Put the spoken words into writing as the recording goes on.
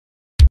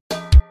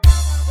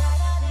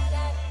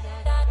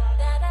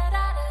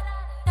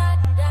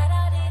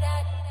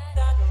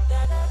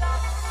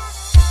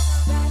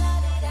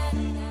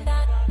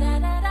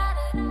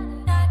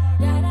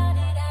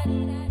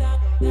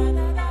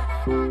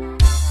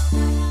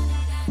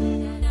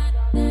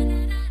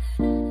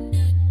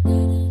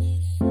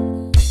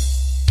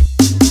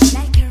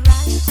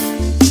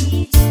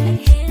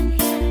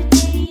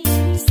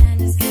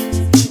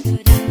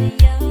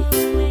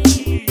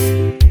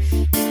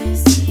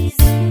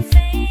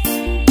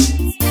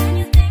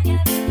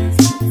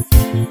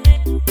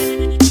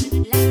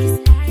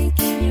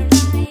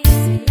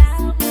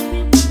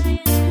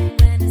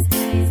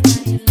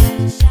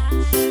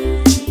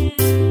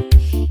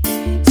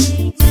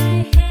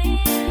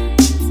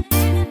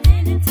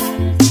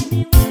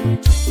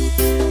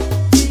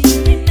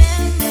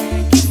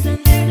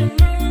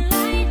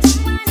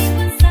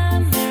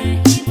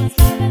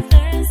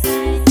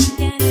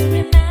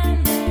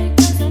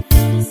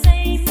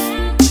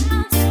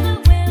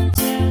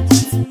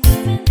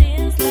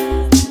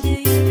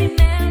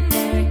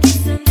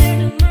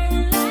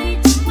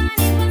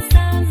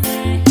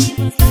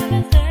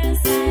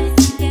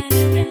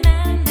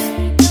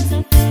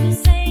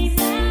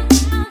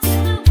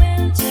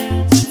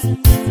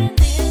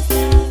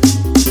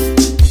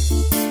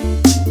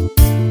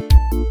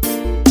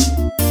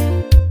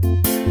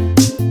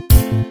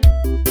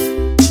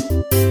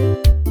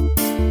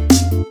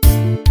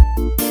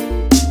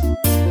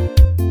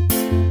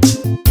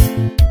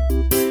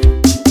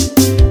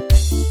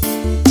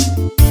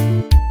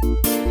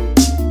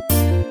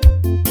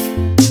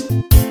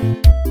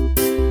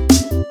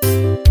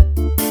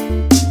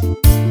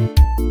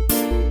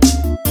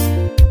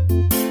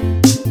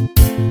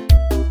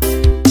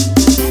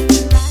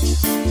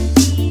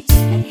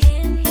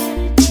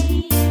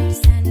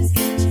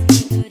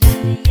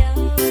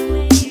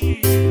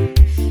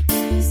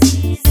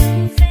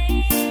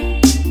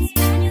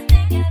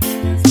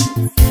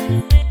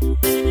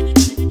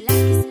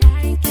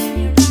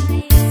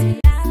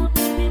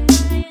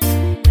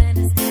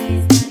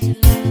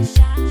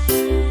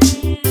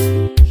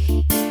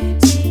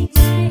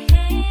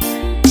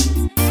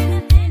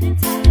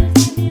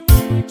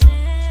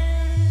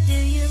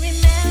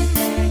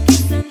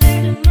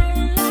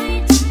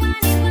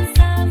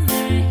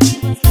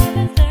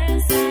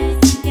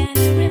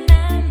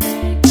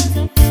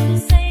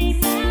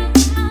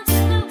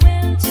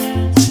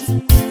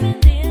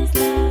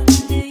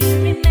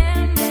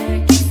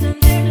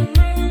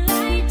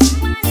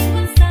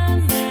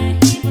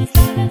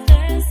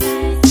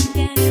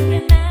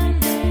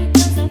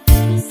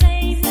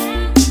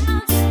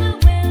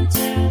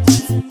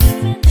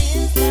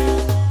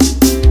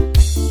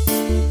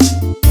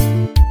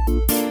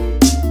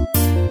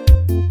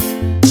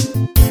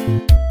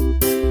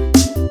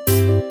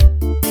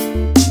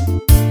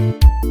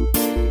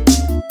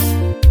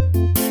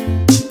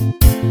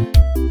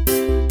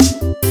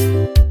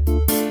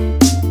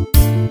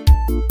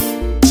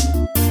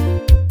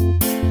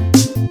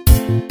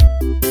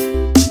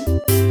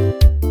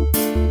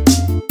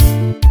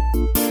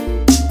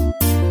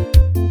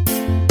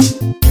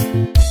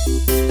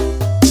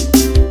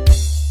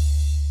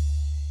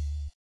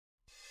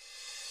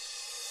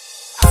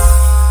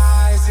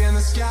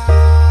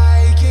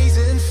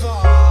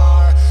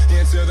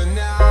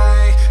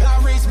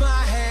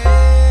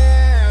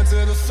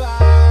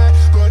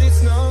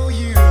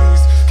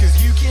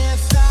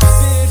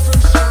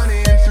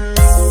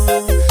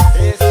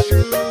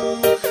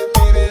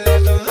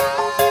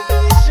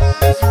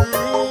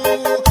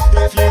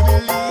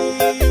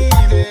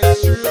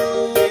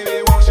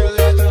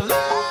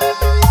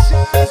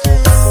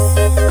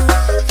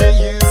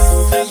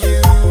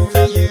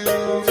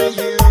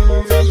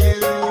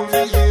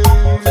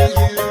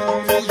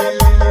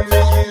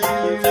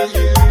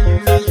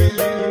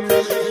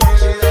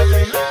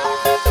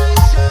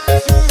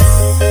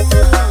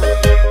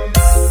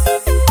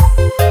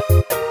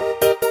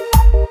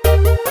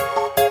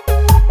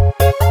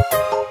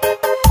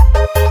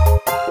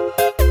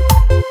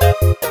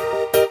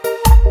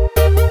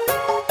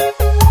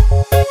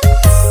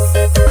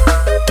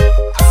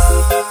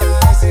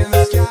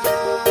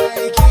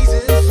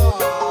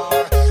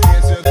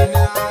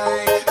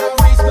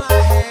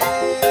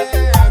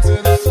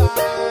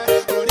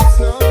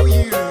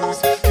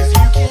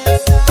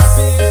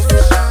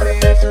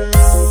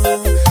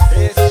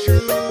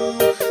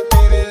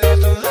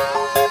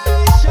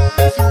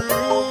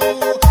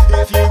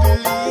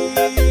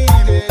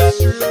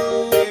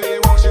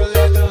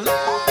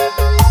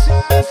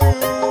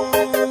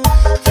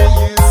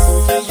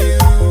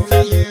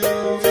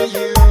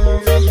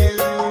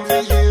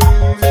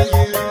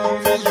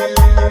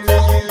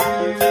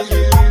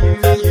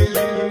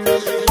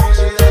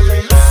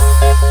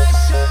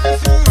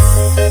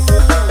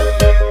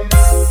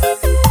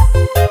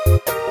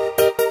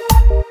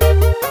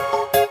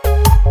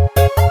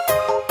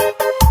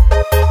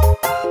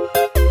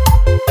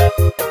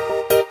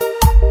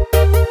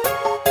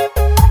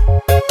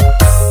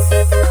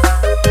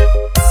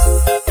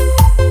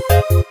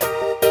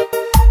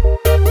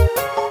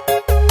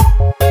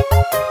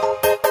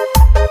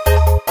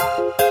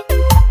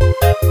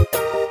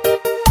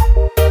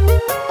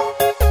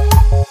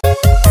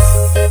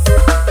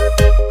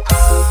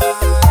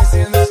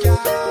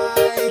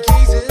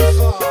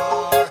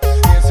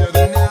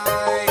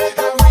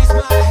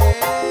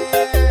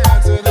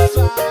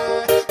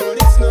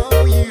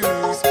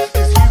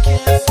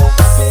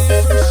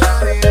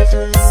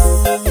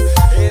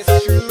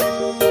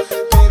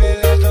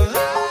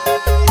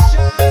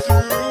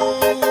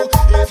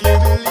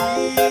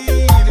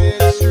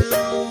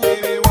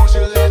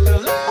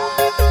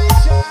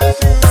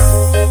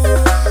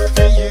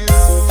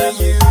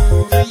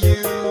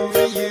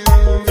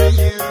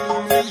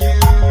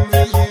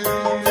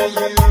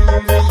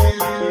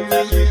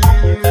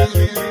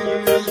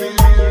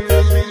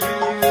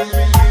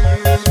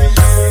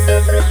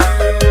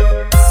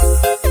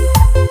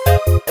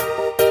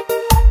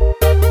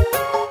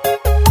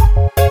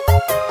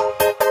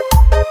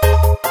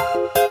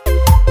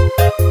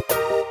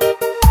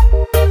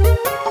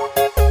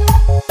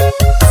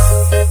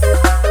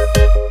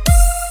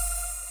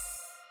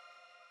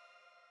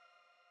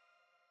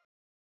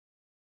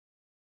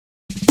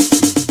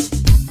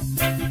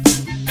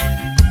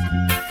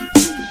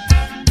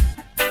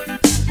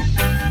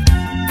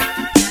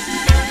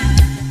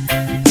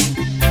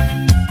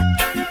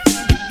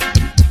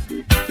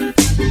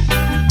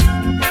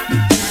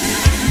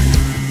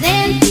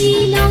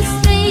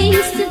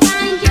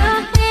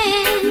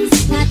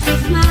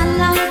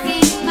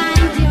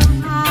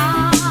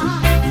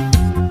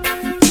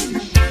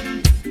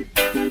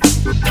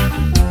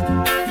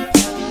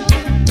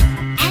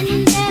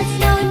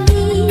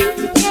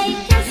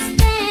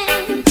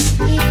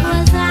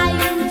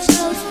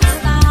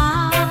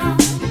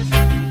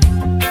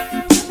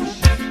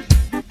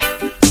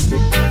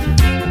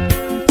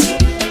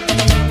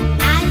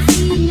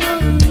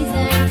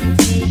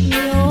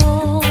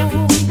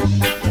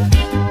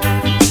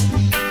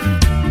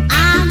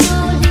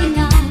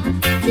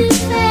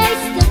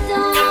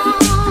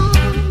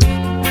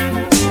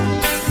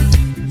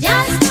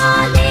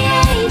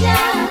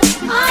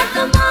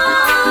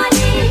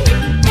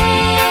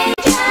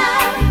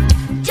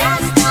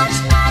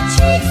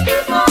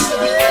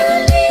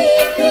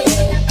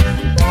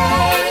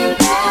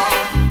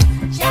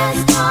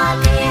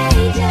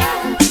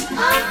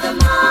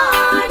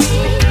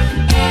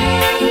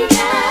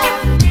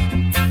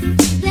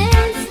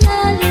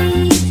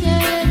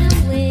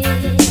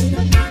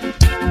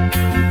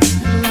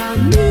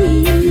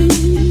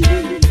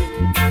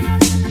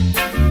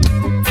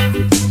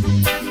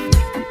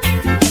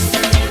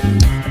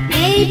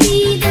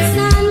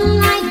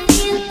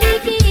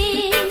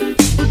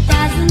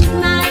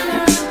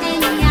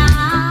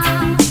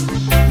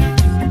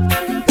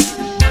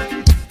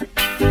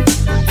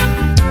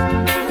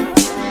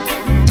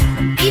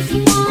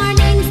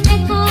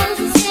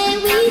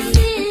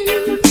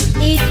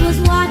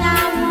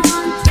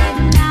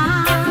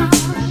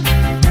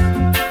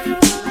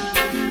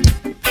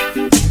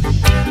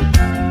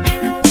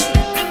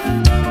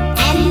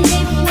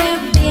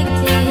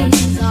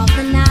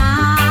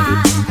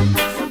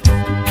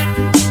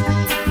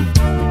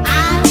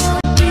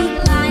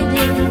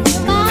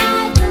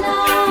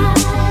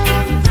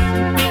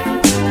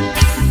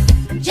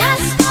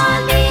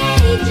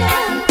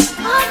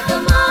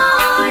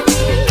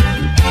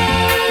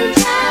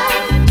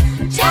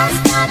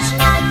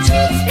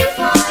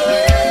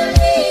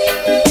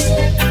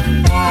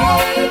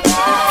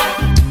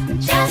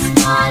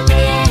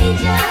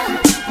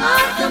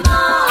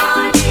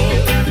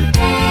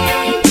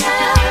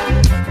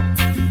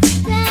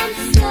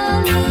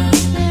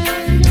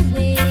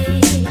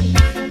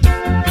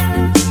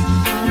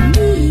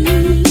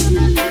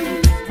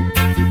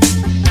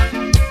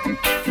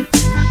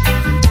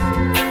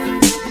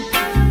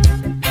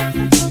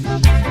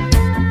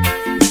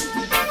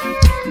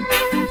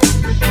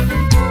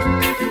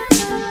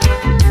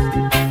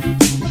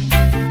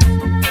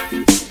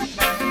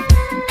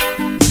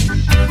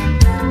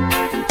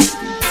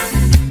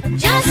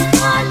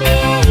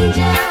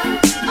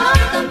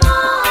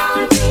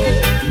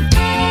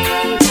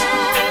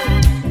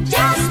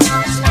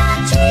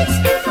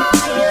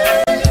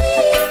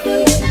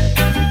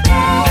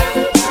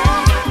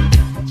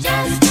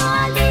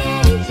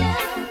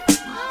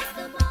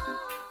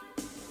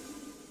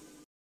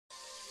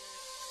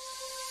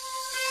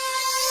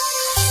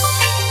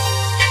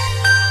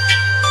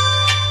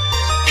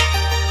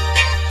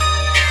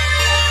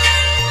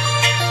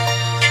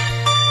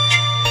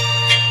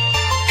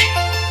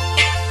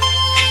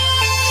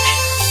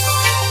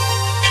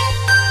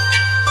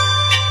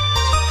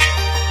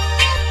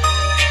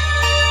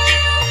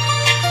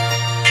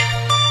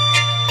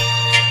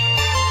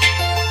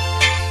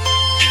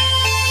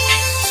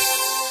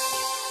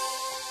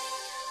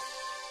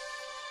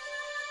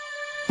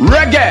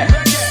Reggae.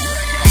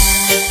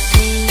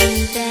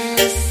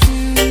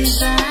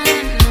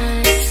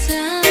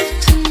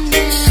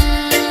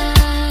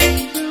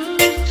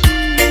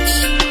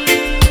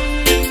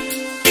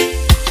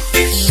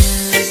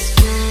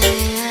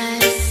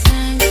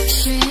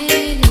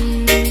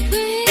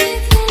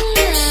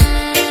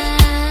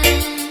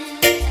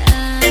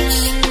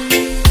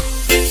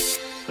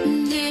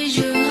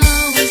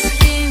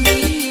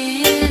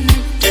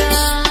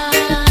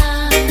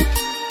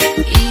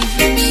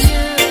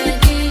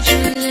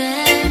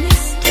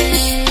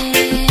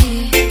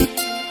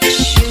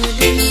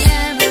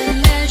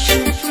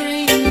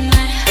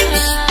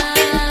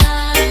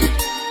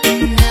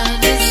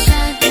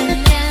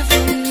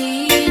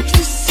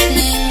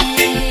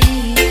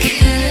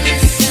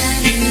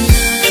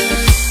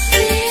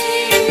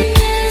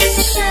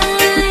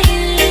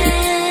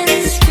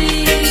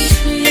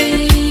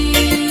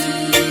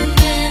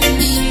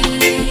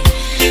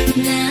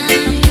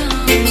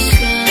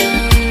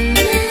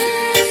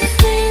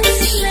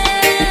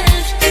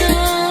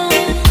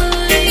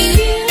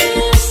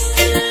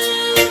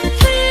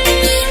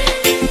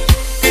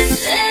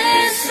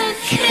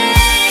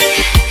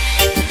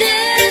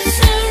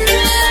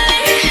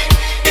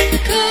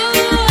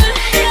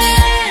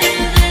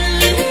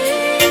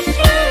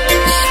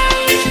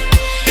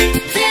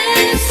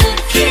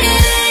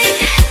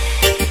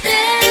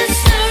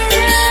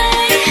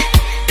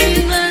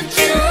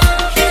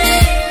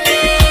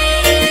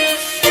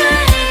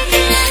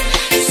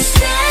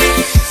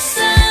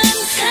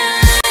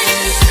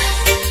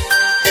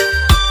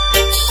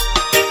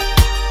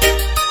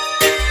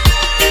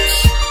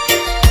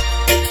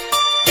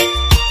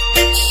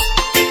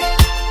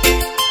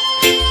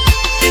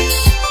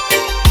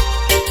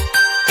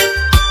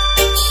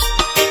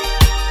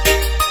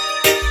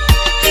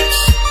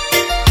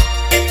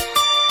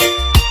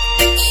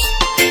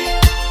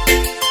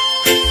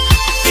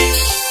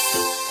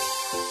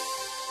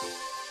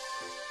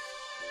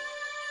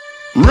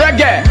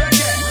 Reggae.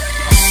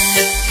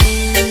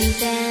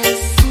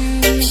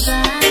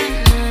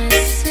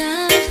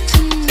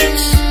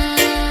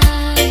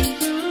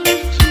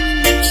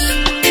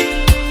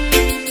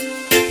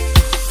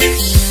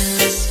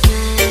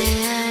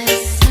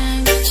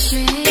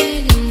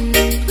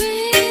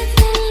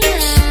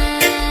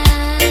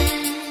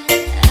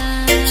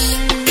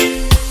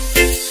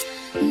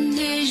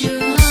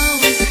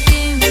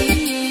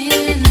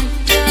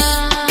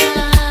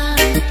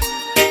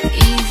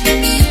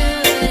 Even you,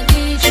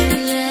 did you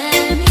let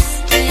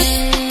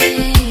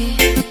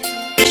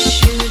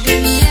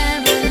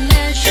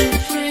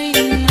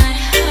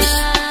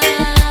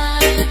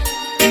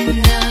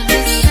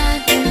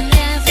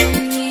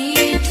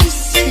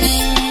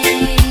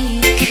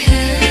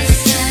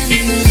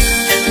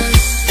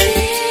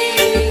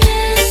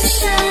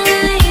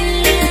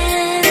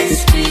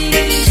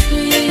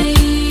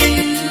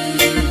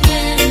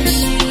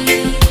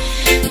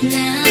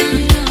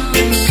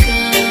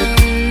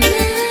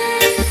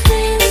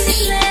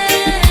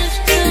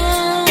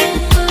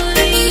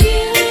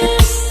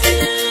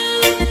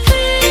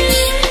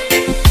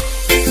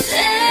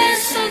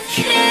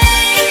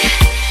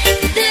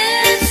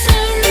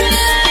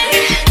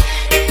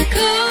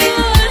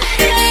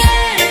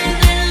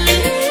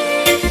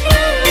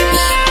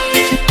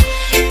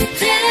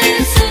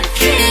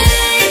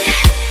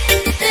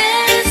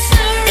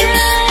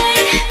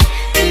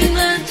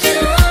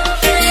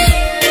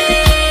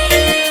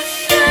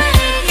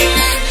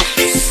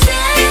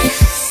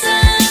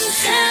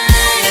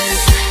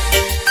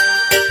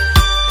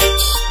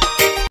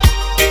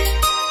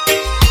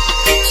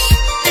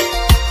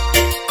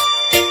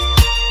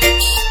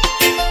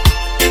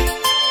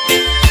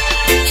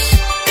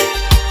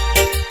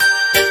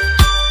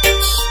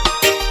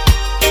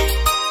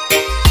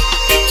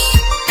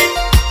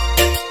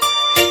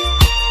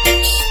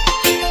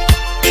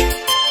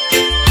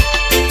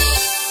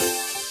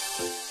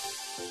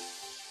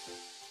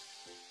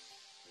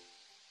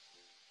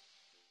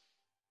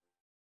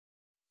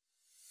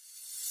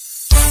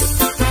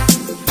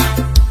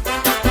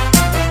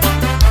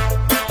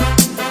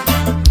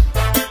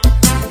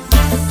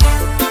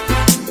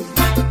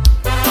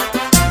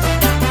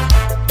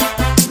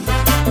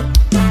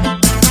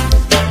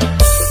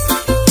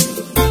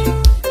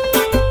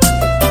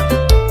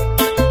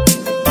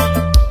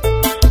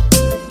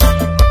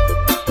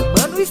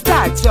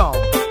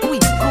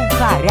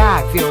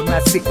na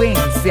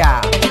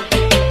sequência.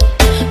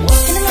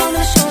 Walking along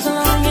the shores of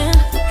longing,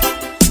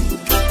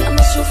 I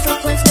miss your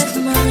footprints next to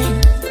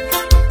mine.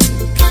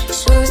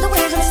 Sure as the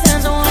waves and the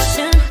sands are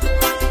washing,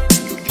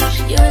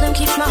 your rhythm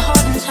keeps my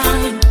heart in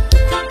time.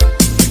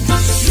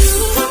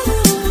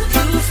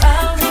 You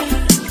found me,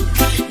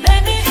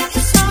 made me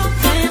into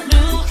something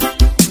new.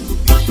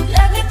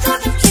 Let me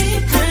touch the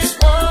deepest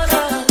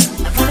water.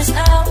 I promise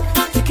now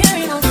to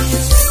carry on with you.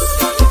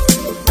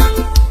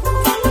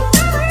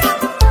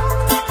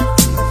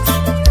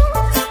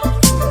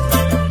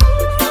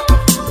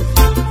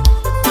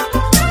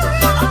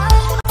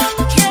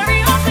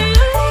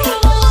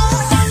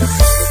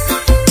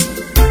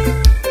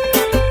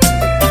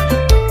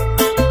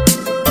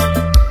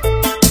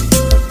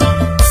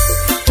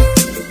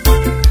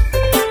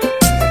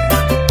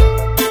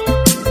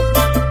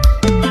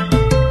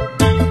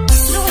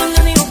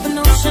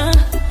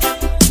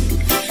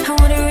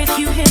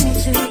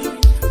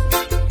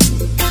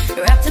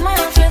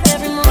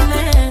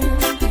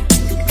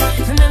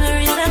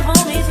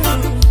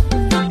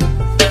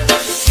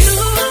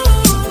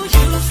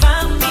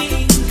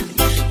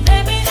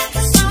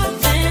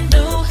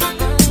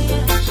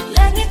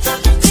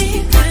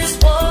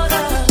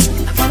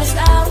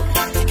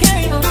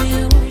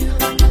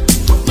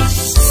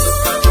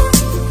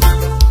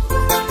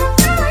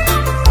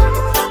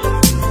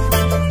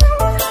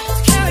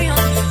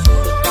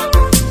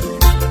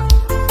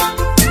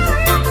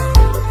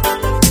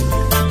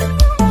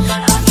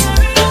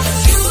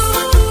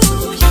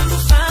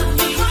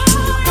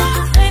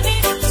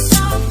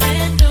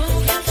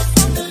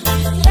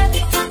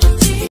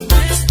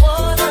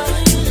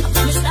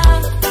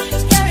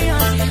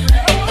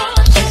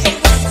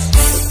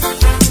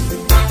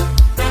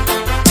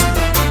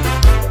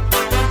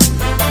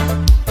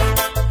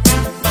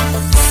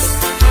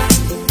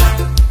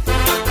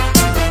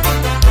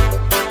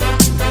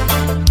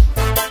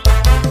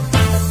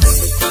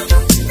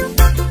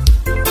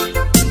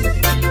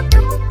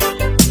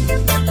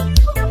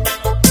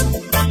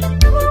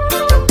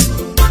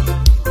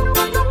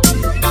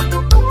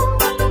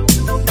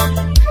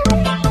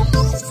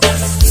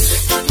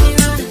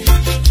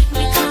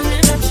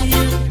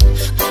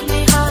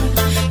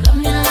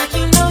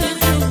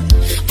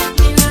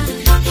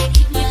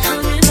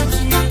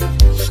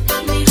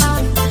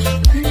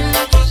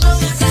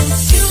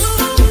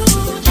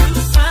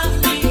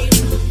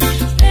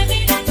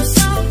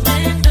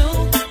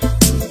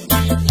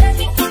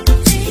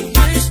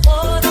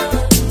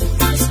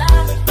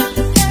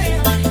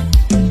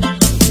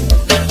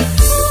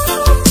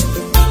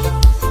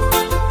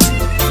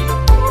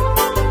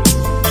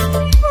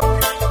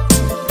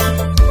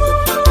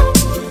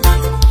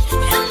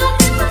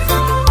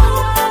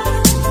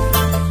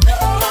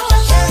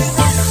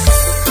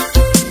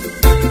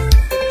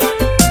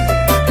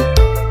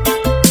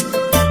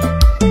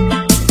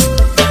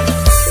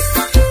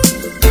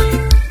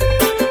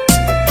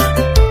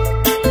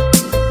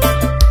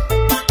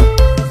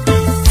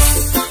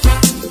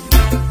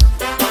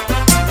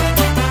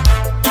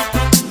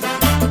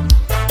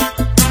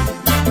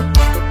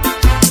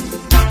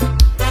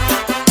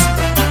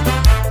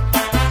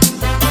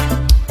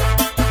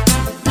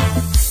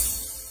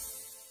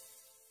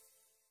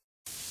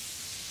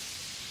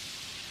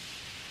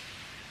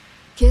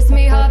 Kiss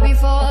me hard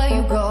before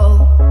you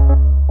go.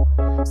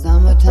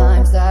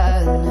 Summertime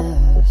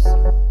sadness.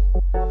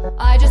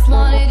 I just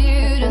wanted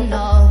you to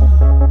know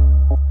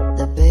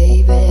that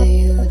baby,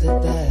 you the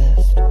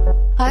best.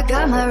 I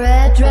got my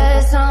red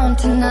dress on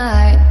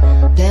tonight,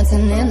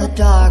 dancing in the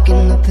dark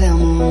in the pale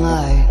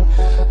moonlight.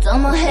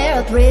 Done my hair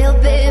up real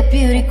big,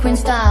 beauty queen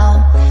style.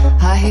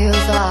 High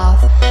heels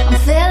off, I'm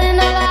feeling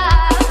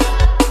alive.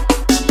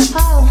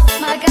 Oh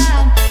my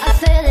God, I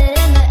feel it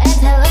in the air,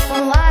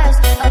 telephone wires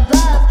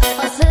above,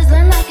 all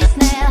sizzling like a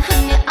snail.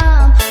 Honey,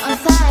 I'm on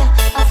fire,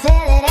 I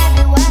feel it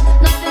everywhere.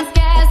 Nothing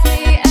scares me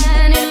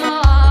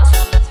anymore.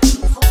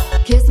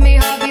 Kiss me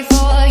hard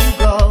before you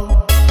go.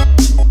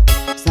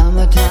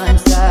 Summertime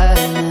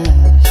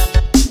sadness.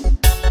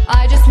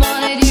 I just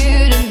wanted you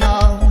to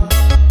know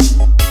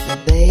that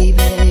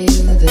baby,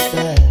 you the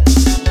best.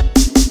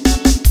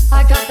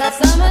 I got that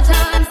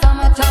summertime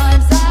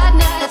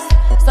sadness.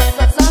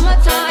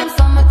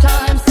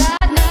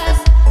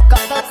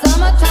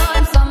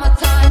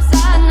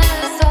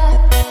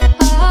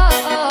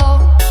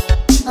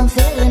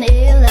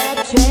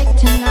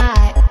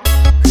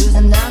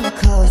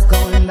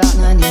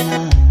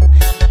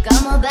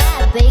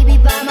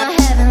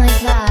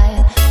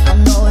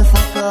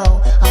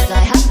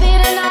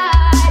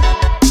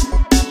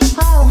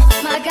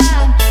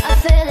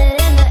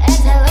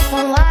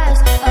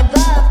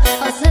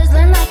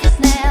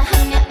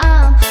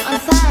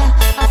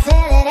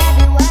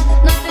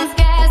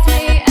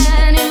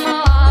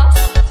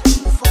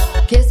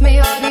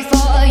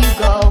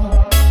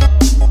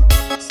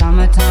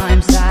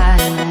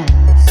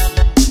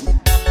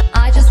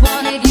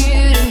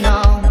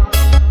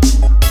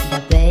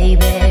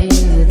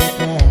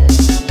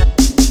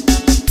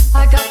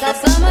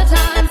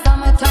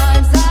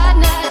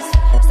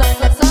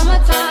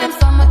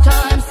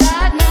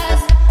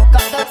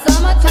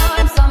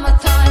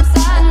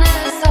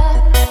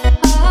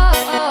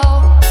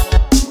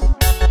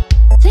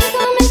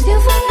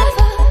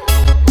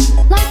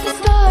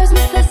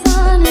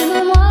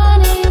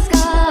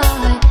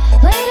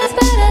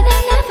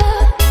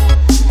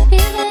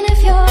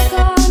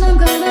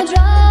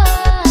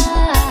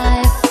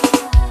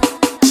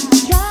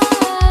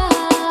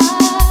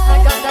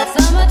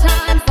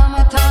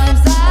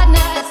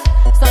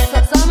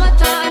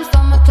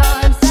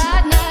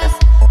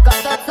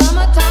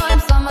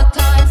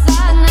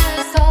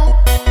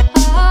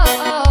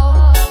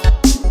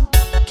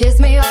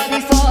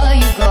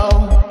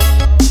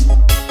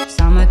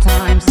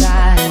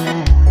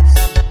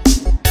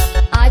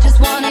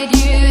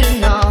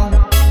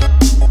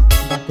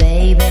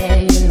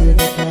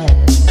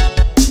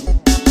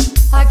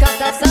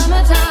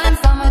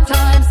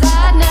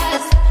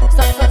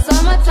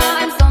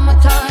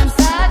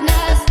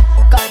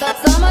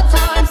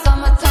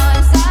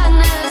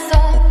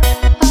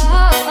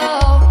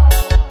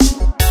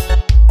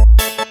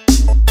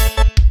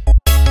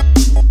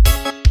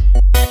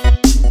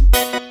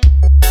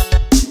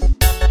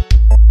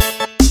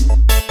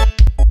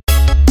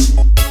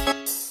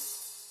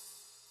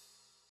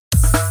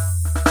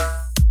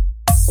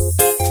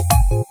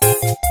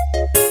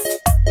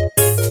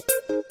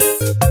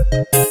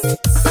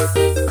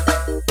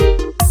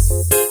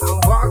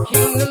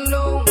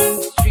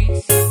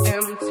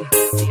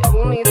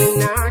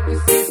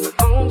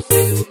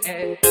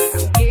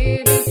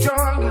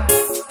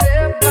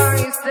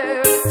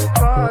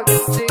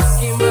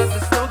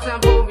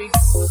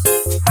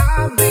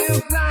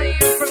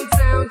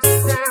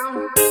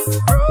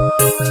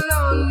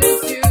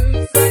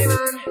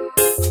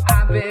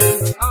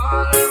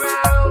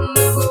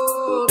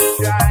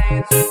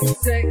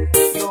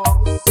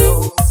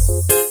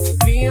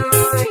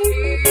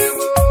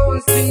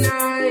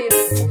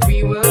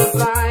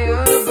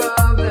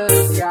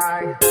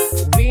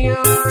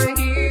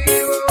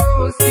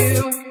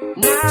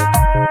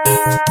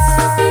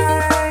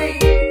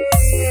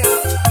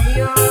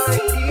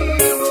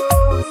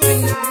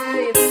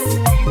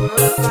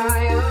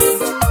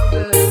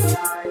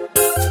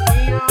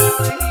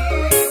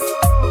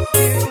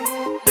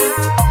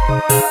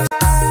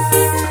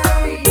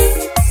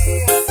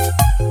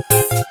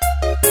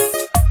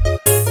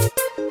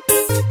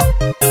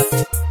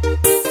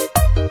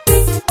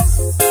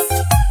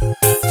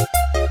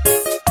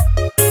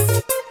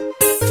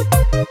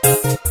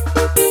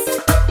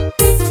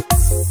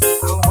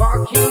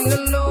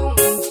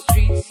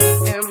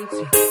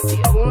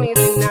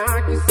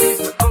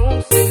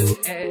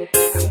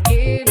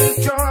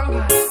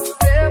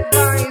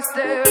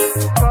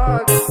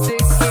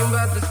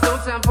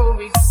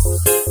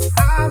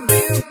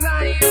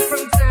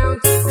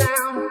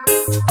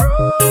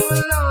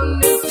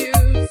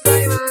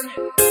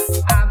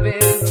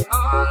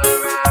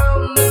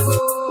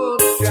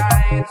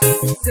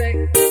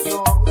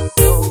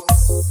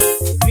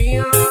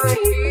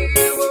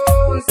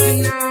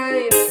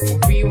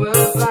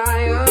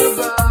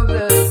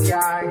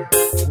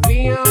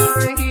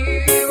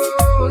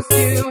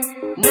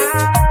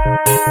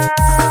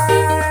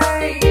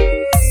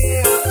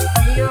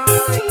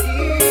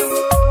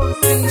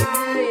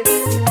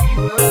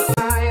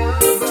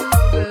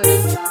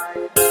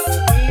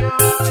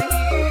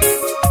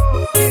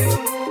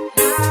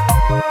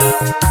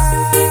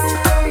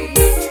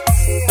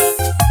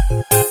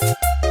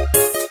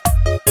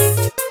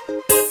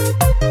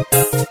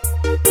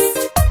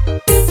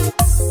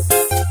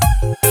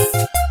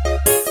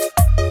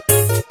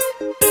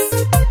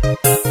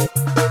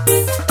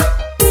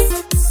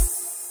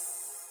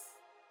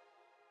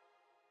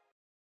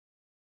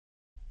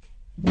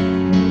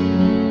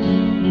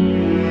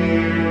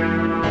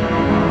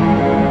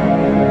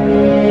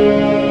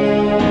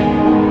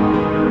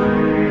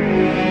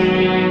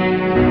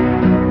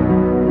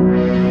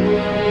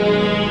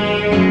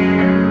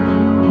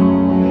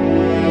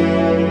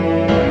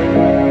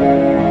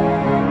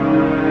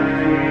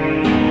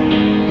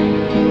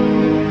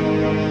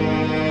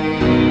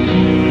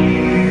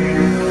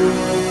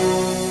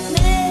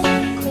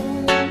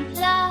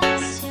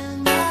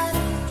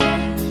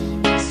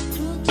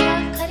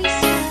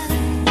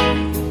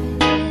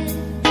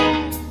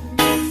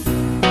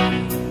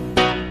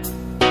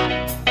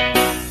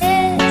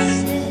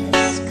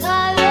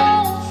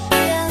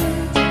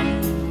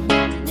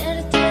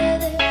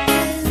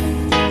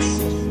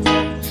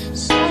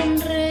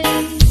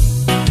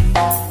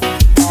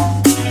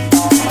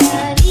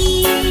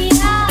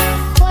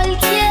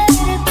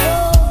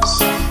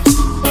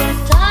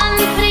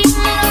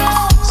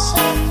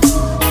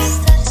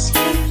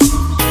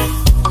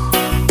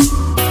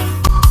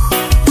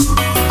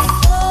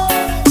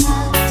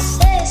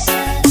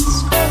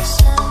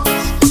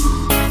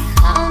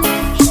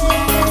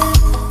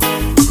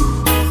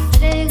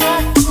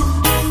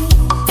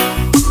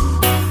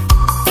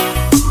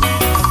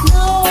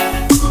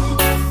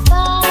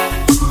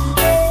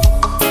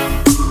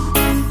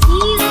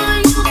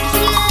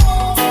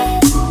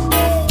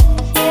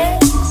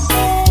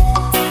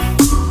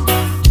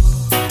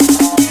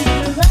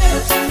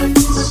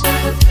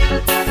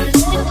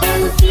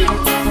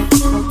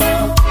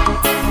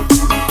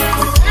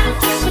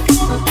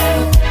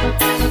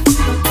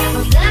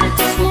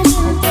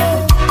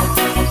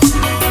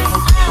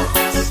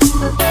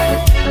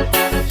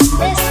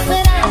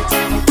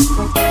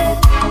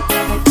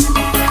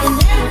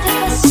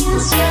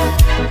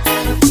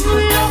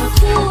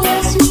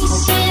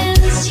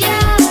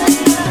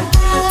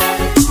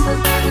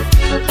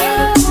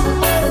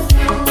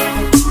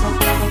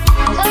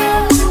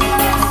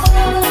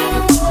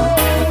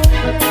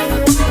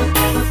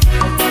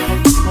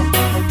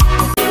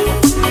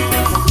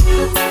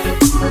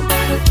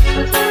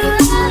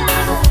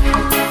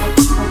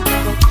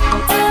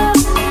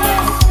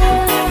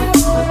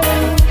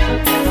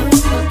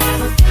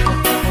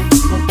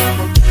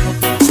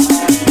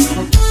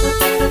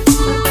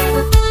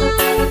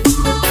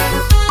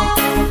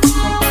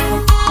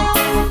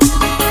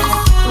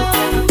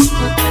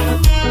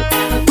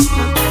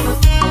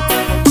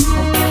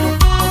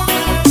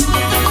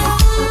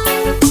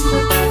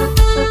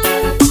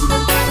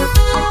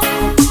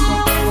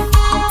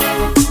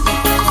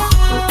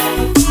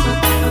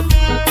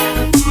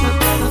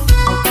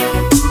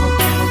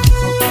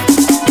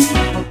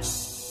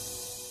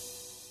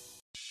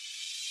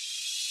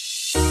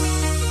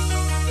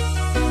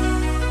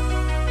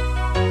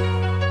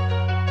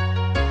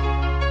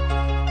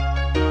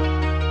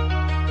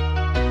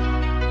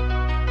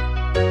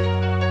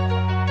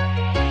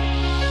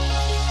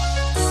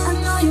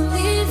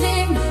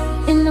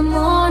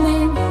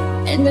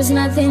 and there's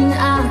nothing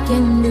I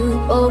can do.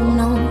 Oh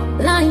no,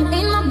 lying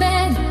in my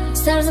bed,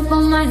 stars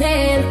upon my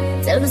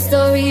head, tell the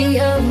story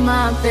of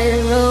my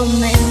bad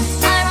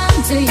romance. I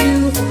run to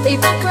you,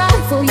 babe, I cry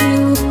for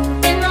you,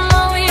 and I'm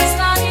always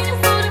fighting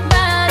for the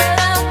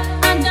battle.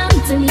 I'm done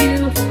to you,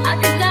 I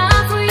could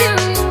die for you.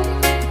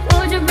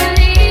 Would you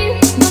believe?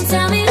 Don't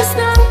tell me to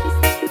stop.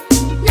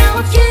 Now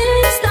I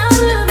can't stop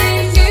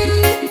loving you,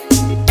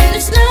 and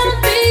there's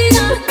nothing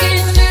I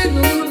can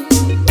do.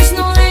 There's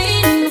no way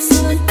in the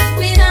sun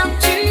without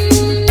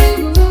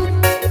you.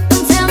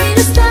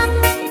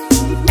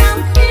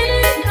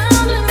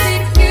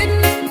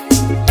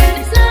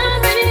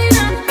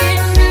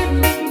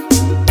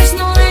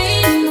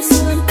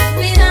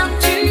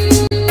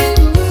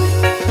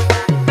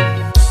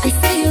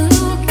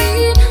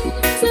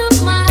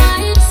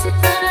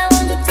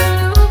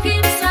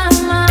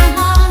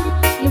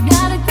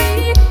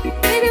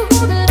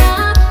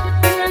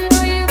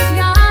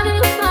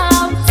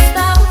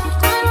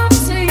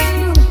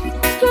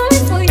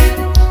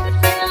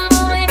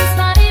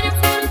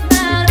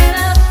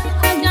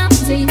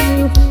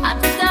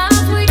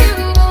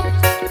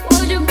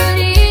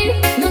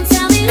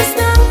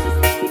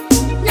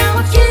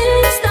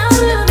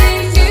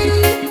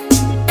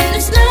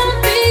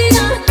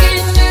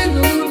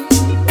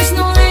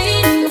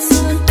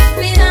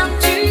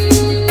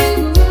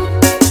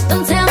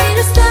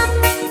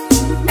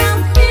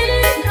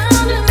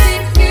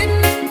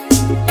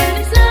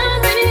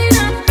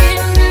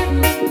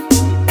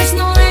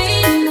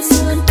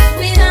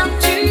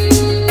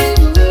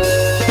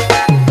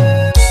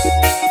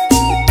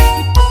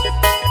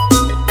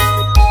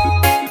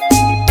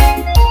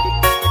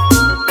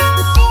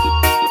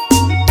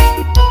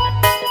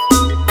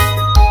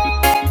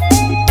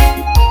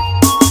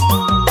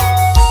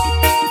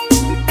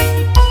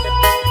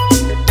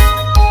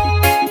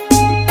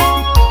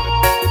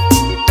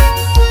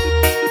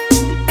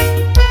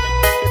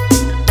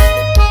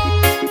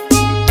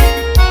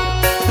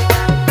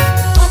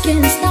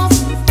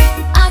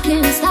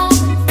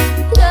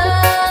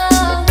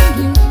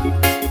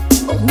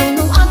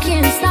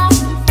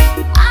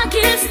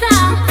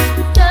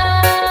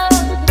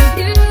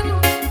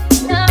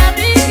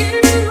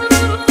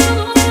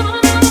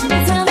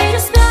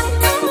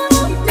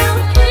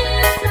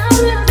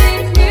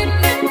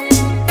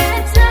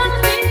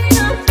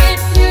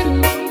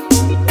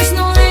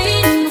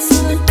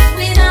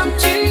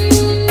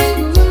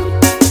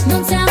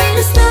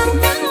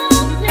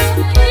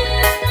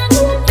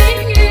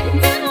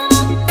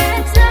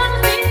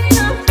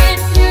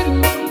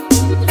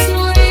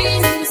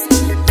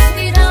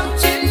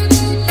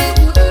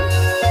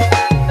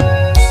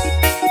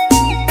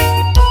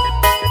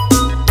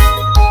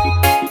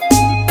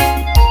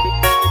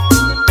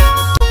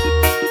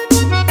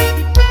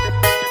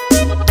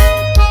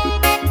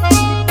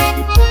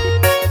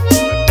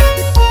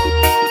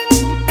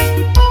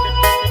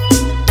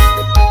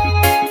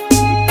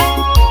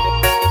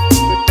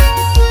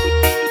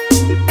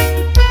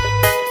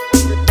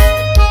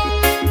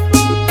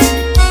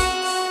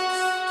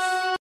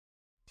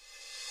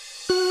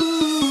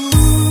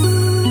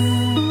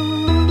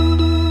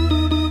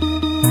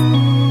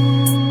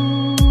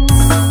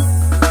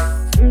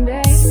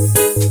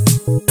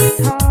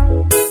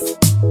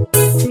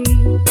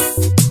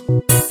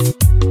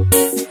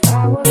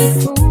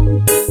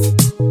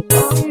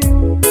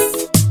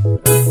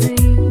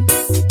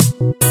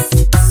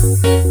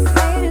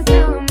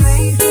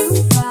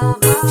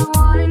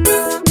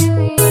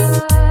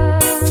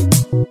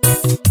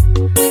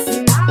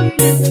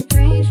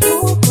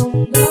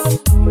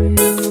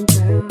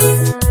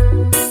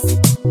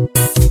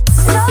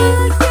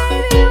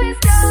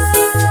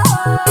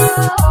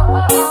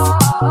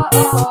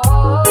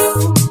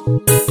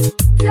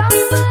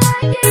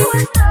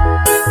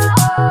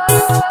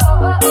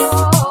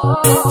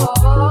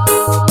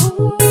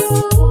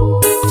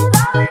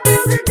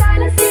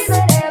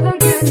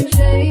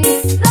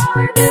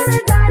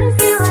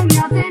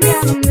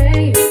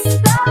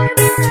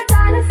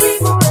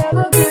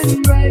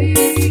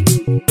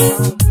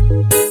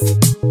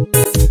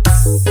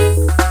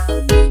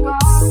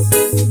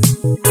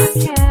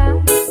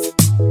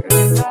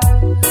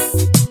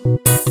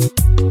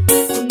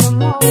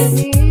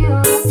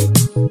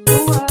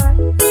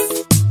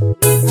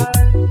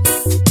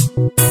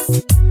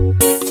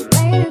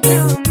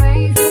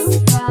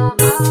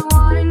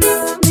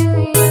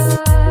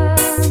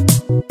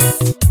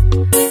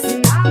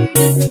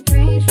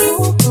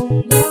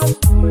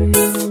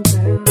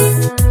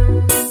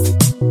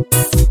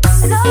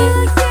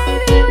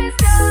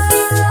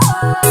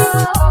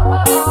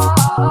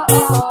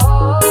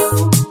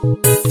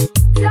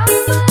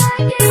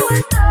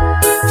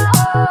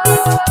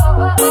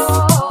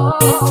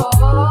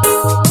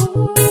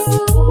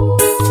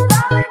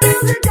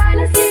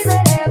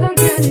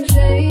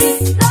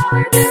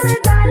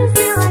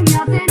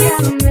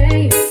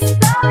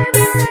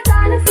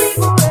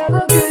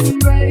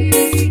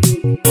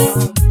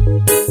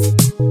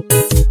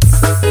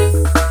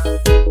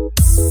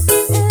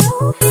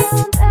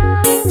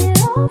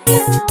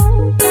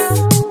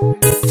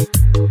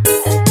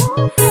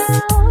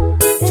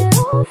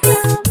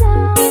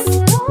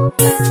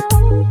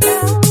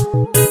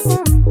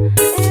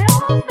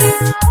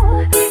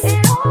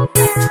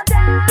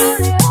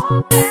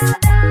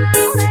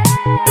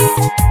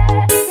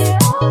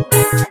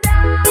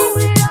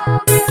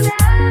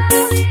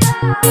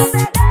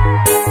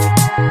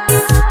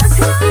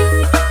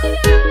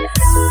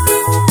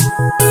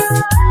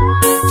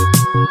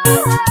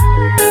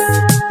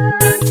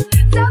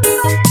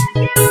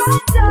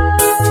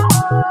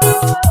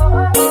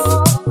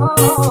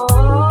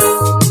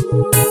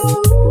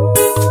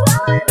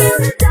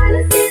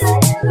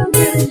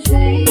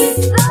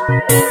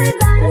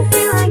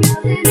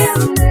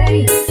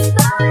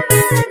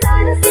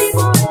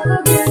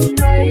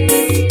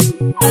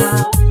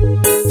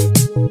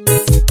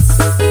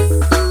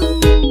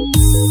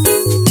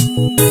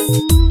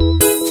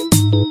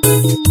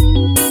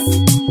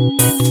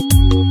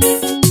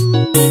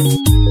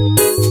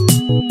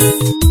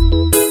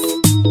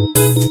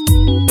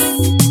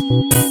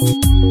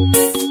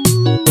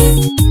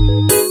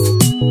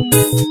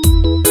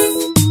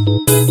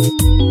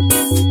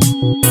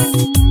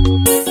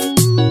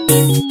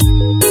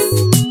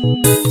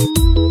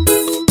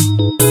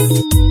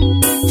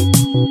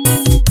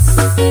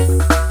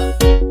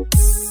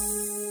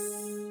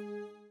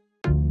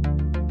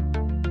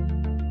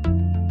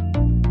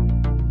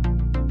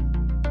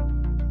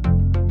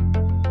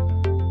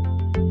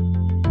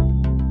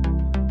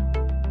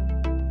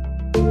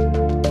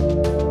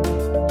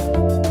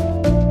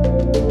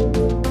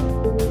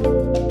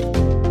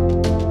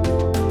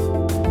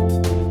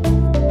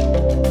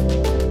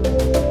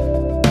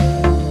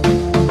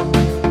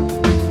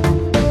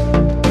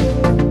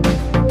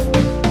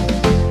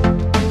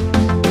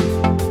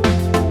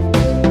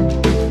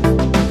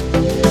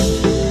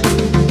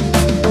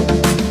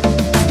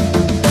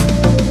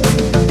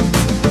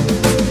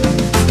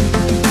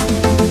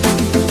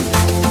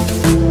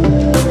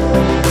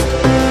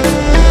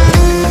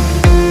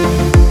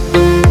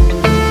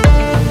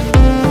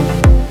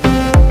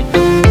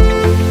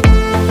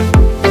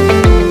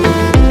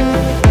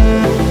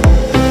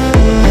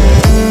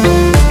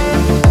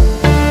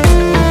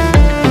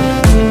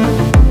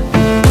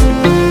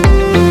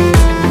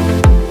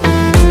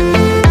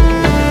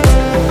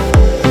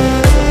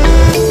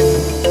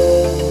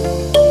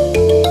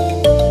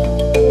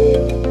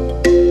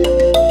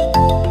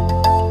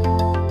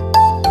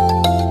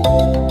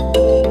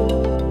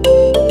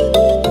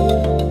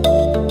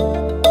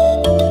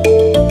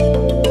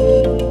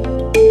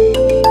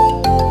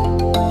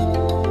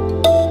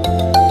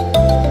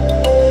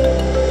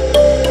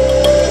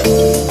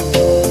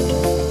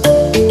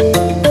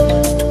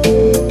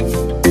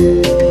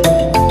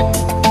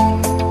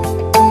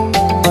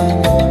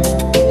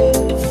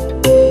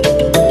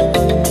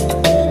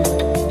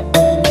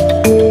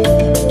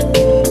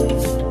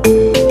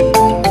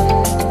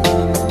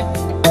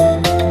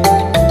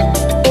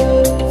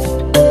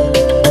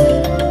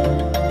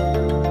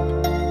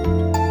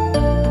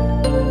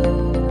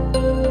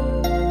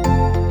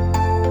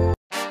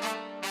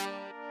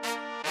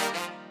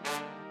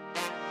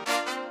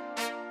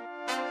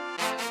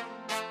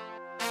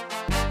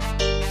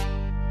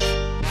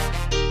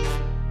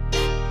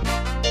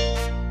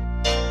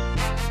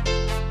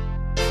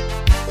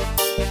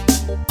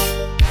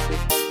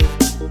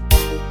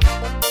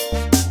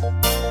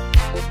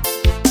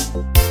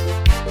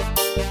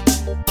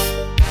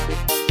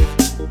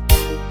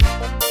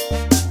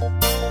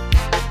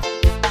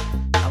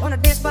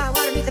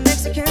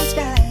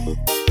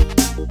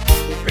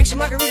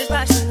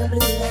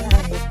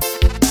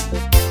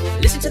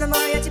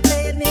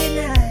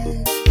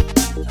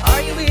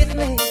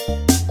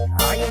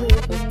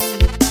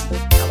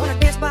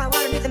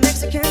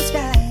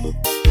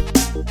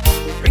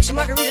 Drink some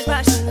margaritas,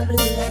 watching the blue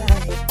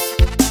light.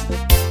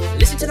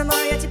 Listen to the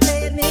mariachi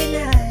play at midnight.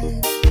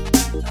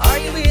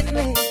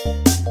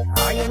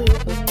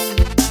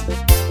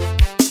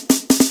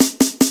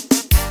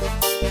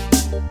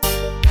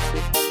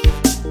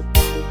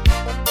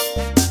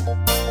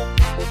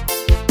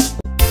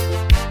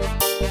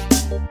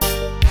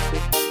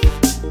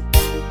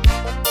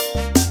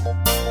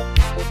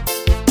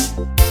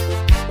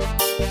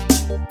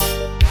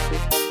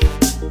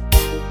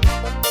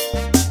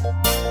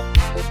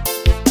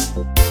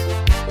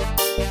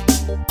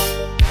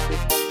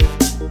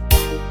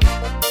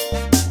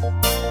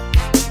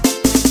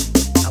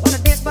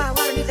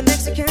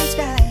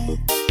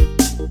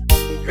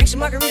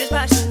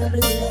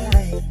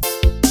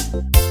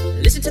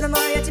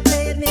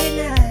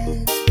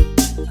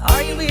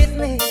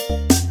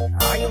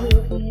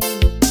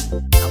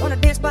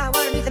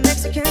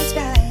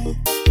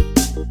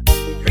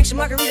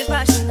 margaritas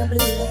flashing the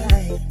blue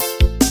light.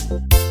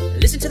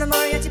 Listen to the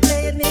mariachi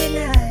play at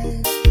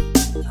midnight.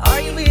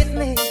 Are you with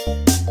me?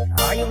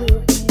 Are you with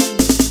me?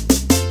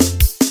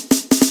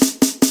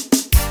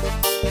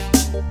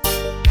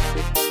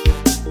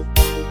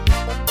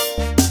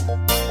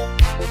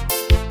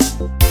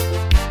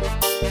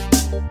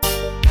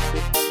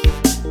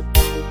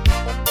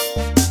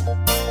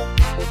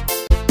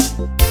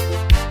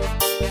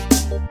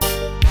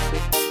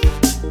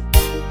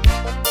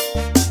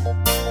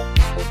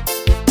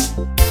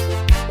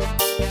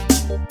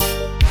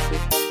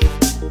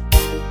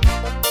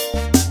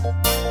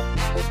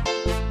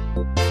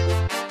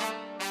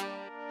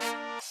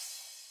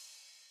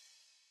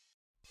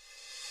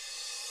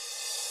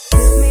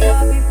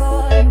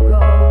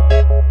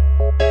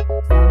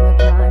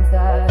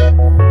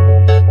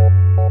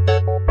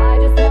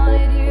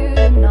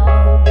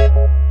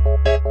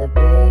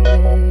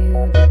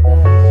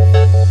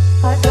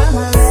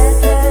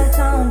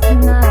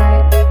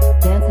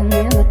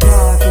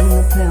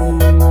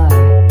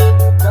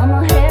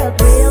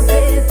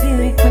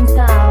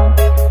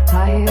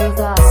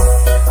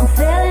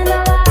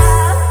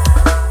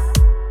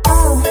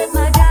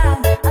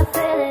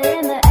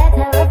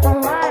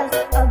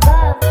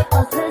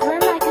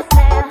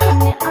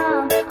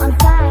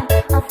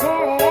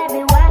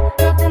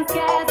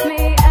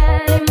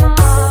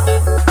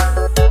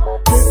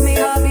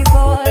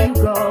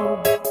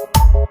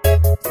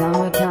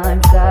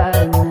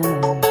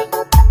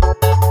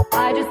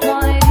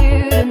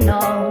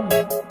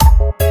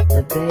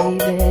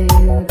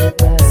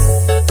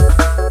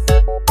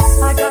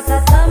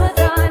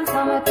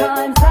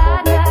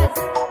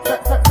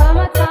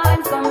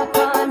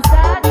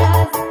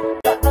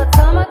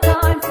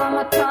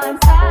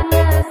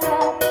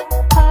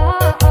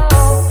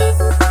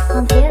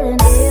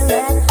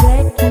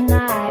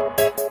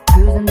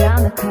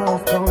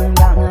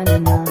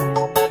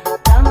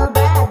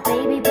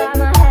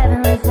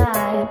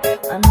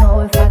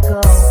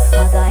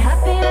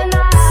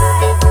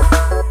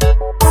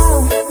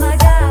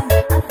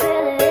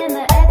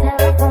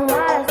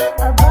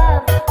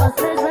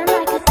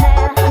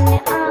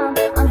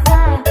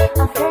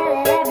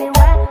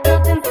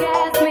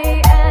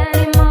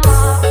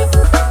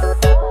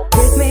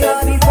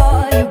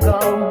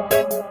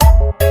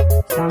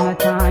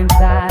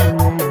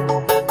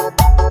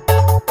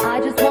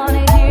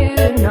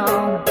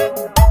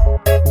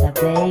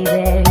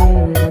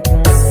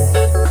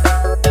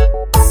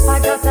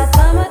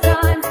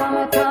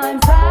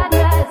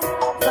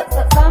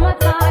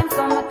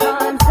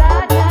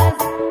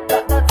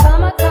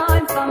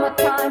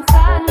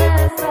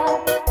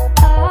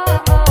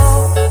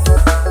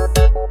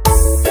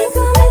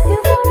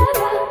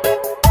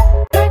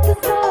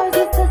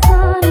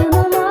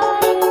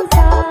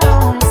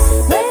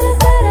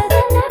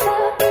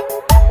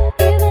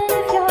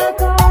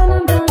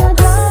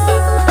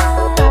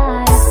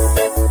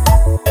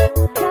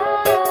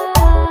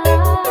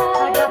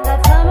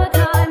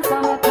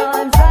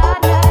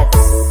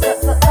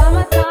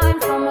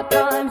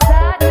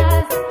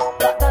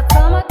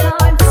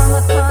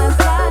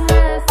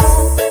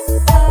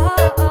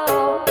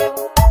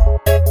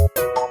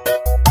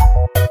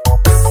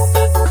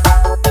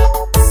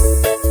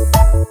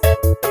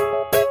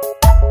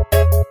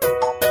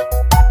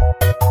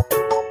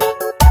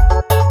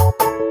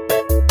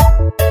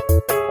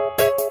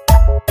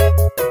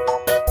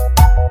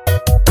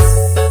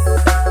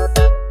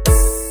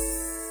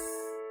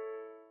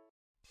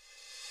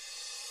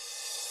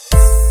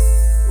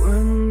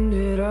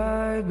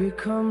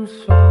 Become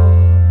so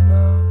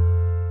numb.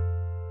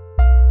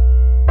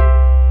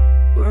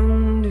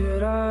 When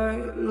did I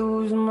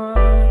lose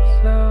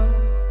myself?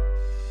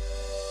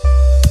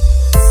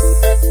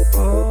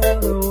 All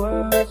the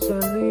words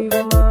that leave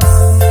my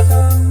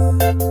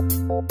tongue,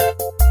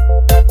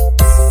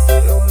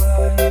 feel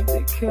like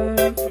they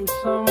came from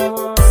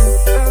someone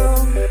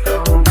else.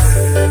 I'm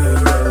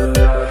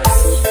paralyzed.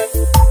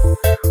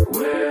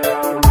 Where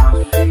are my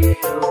feelings?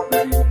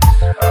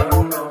 I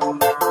no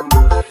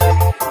longer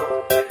feel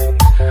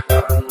things.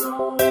 I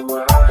know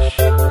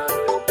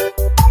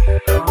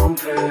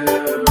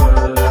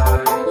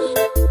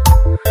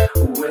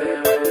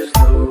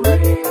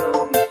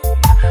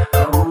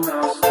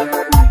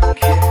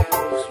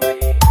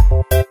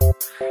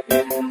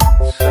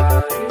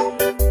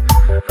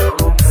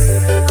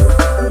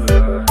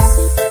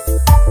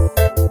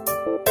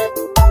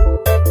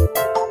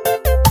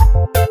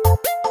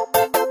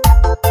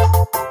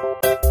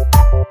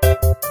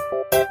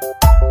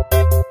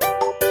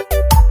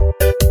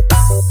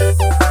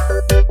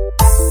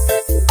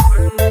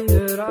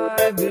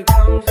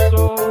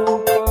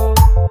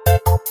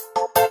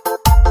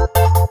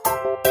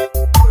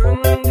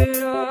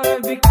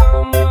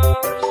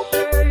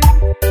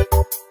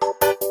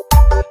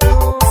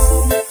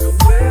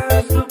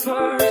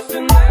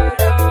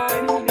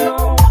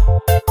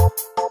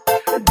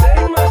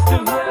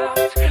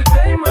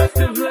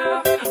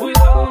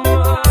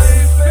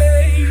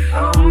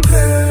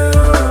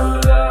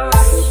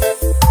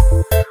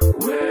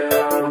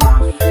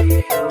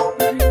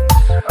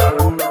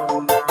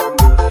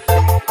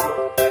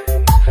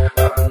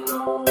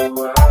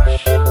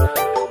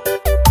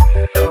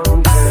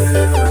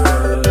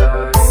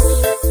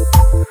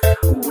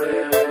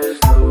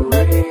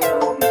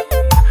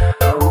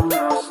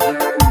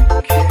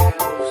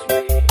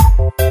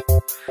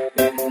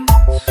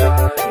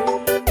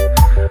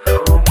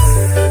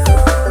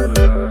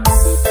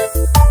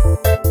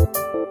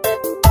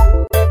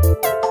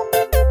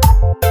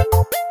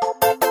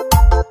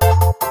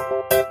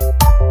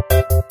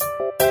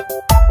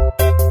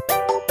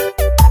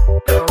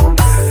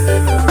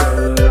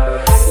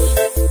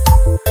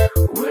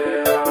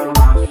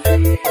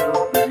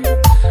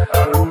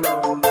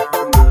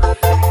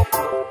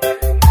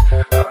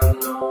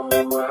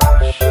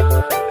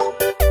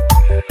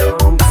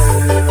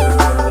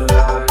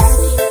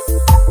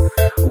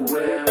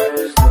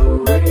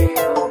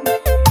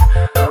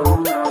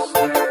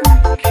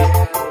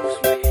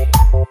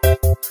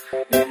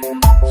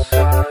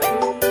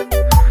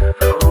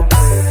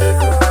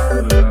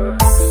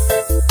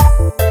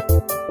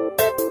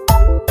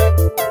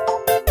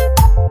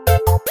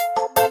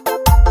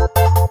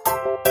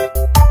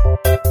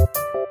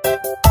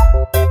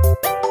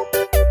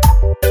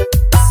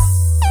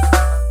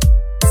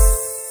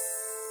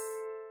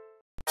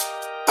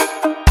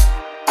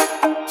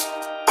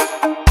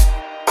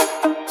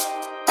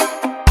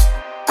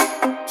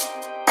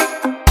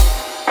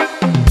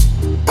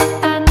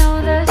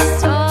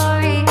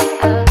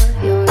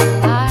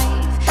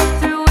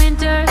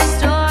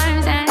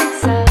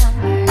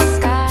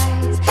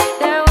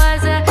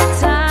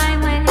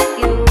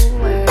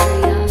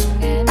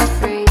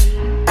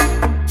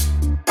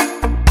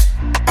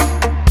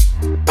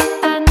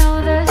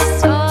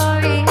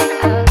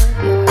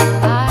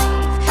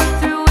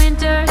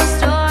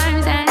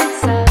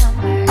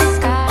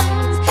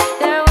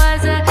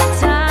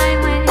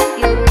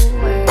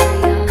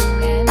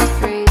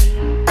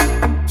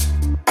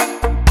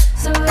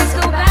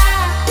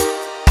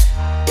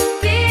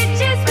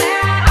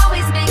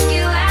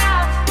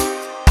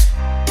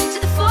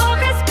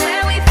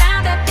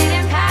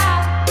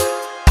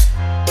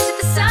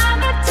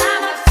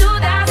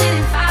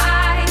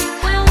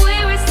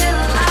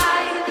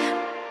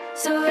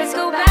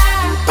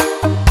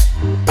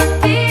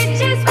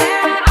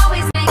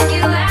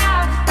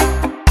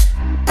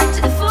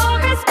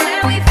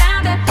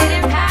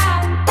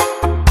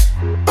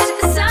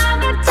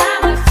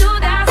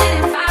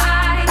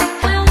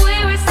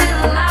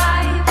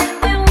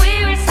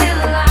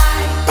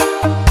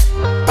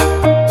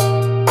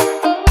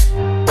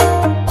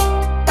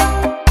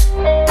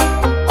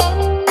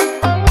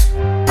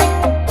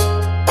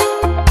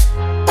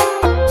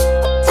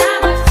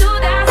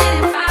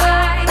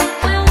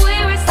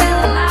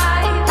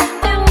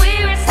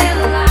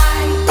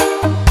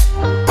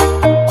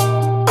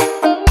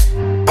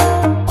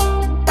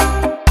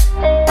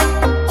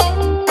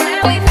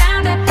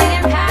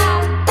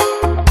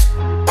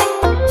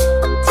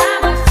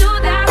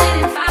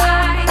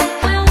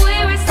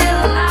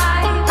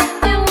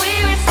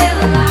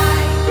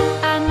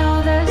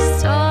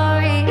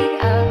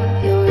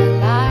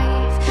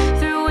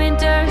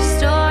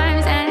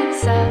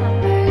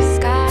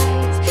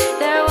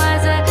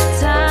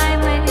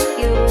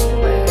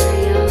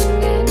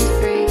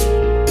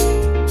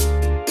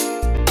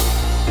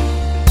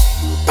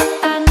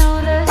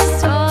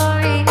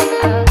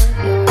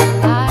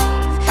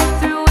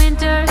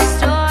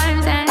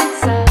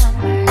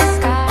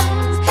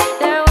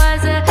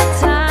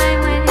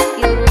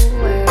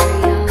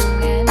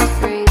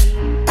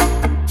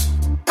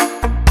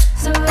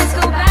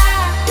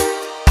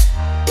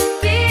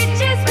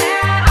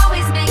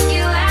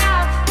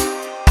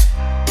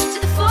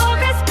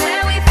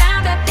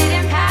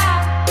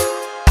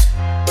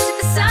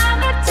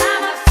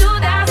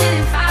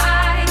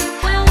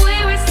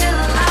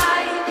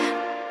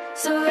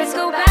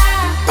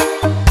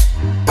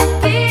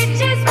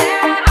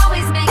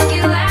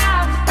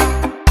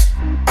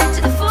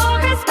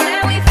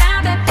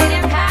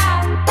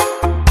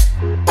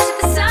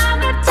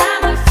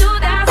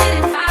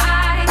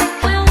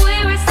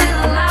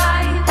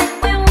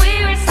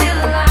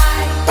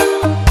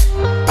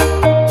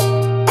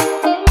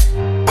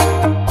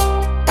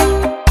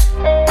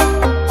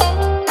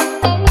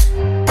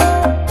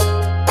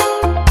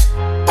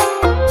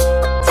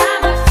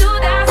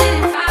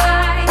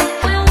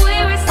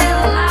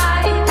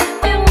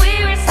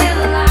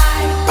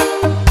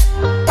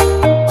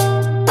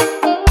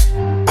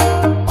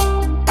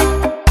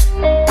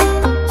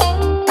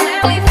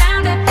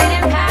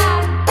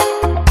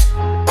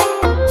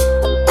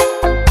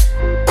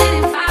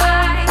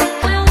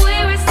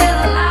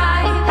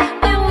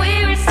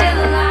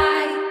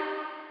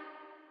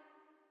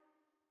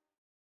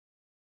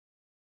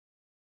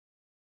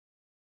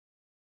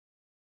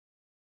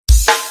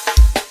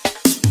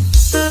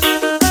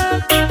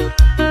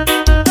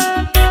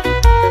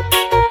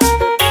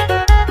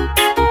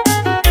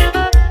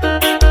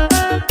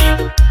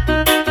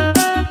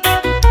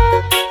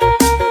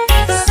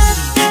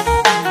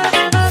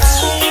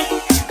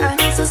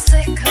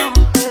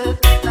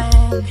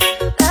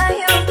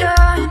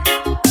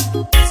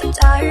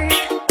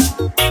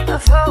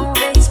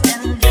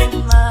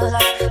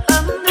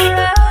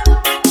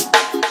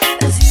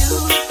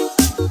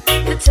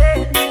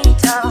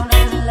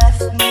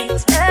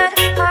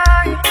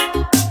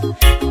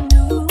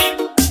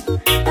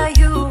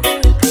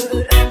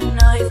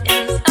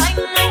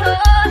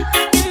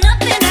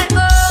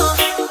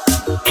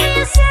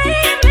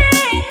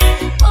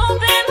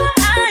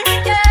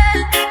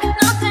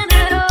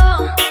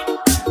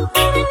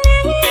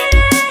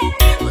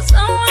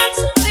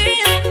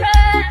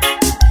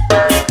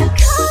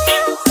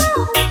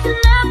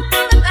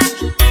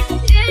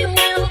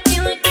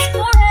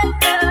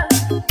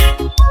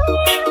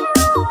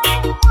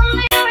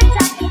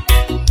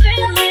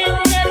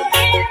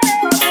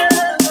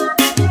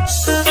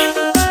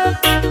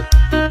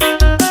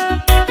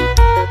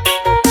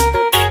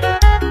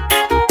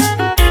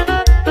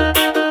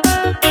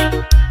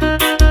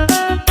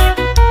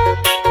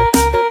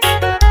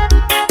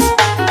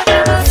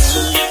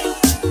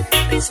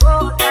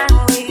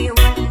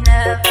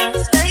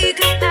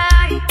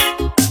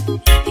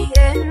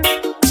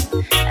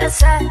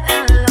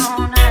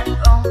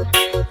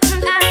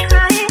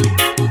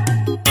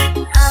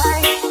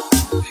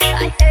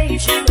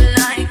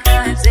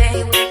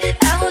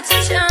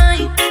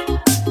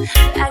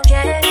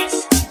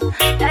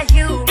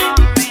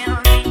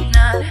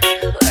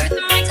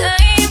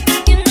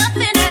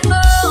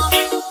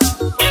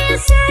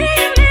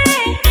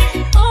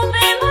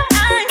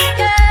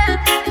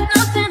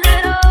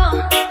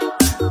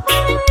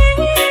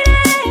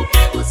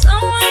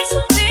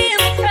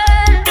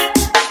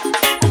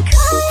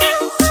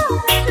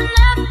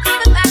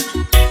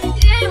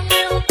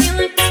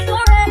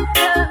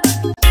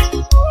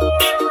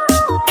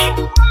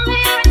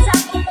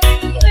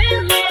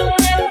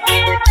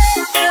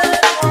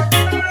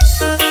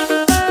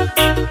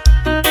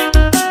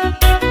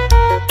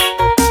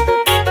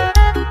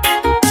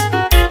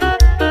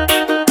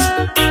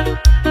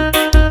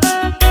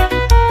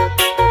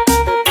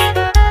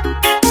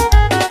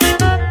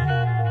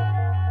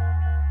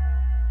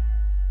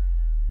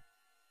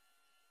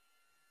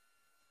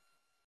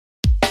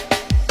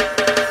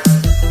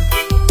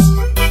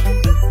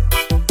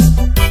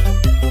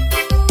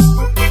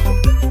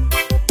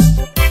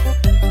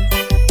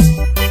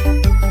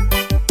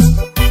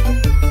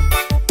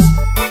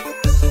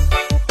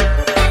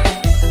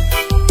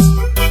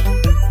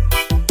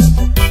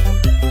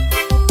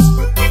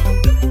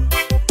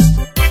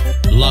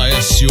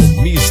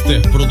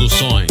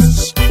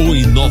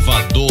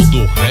inovador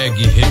do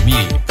Reggae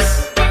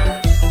Remix.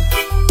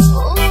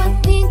 Oh, I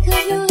think of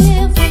you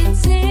every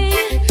day.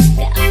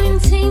 Yeah, I mean,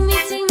 take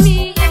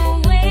me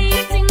away,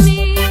 take me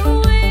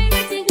away,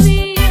 take me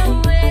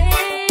away.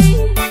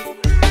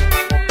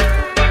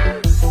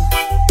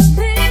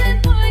 Baby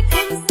boy,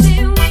 come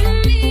stay with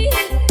me.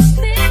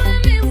 Stay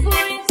with me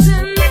for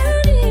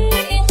eternity,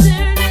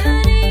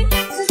 eternity.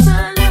 Just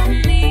follow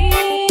me.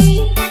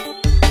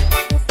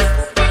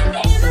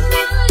 And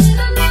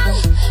I know,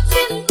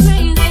 feeling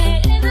crazy.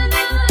 And I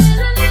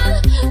know,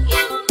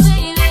 you're my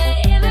baby.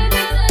 And I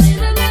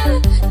know,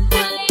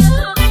 girl,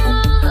 you're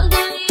on,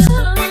 girl,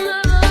 you're on.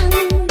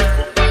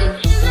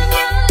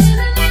 And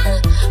I know,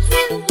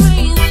 feeling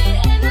crazy.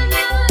 And I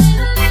know,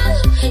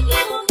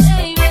 you're my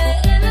baby.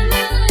 And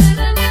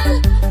I know,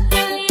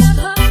 girl,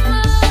 you're on.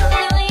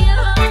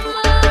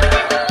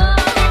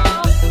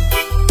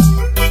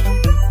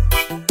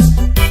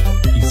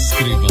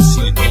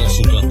 Inscreva-se em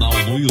nosso canal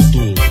no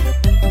YouTube,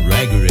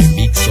 Reggae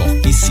Remix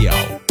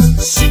Oficial.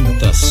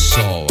 Sinta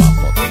só a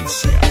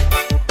potência.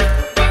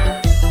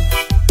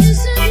 You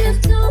should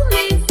have told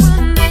me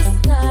from the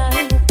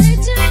start that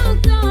you were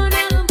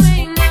gonna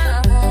break my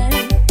heart,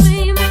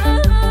 break my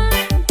heart,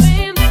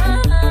 break my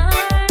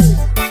heart.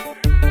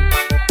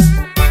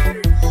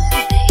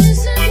 You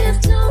should have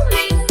told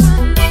me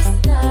from the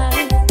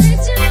start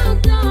that you were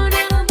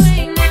gonna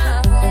break my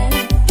heart,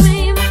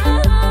 break my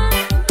heart,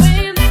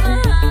 break my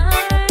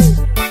heart.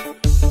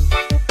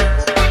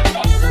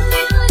 And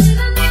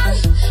I know,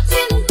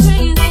 feeling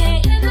crazy.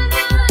 And I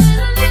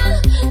know,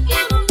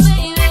 you're my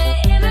baby.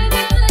 And I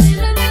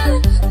know,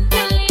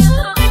 girl,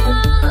 you're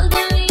on,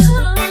 girl,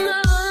 you're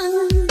on.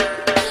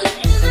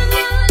 And I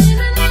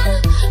know,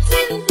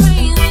 feeling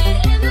crazy.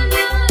 And I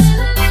know,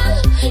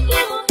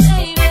 you're my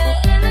baby.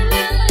 And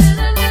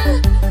I know,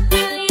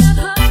 girl, you're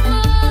on,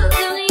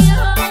 girl,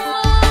 you're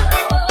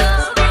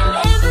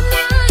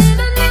on.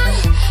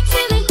 And I know,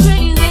 feeling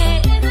crazy.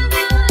 And I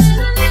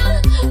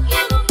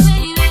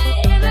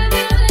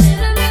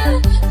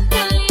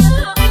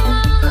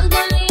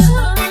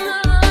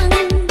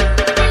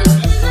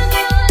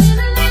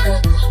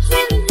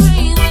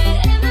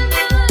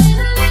know,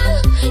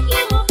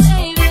 you're my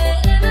baby.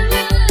 And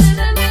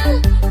I know,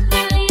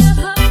 girl, you're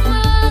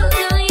on,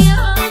 girl, you're on.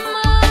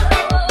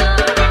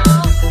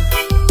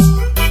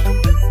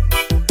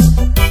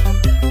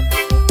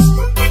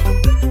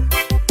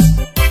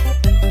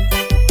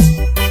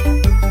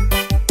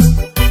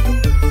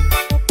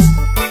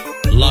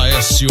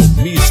 Laércio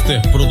Mister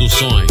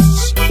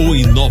Produções, o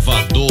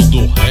inovador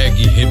do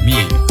Reggae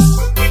Remix.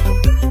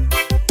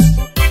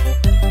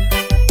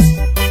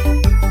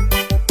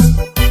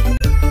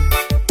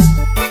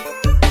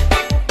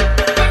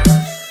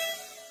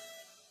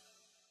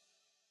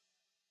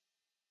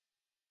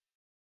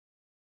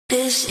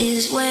 This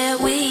is where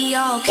we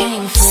all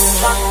came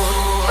from.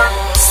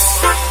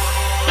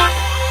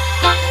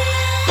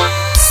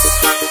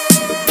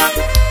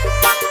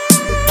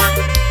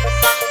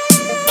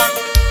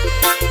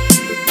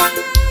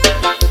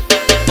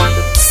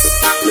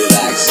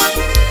 Relax,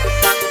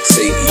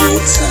 take your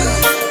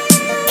time.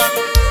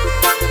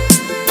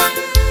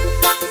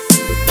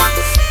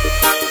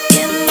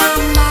 In my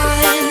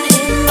mind,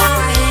 in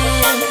my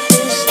head,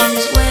 this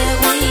is where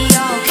we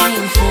all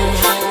came from.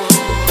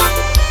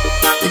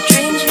 The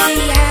dreams we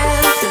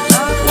have, the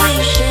love we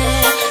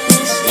share,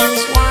 this is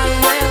what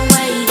we're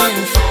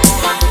waiting for.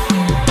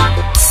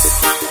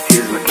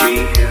 Here's my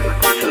key,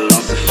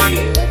 philosophy.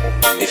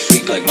 A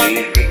freak like me,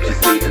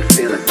 just need to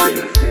feel it.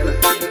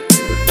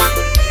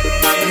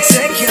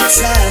 Take your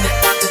time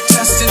to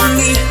trust in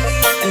me,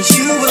 and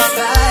you will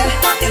find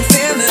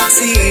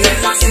infinity,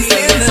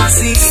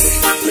 infinity.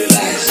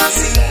 Relax,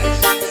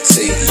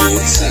 take your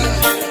time.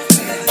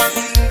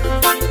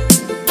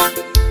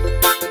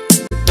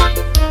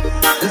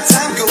 And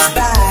time goes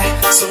by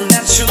so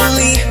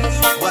naturally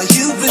while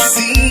you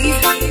receive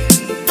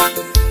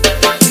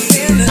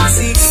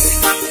infinity.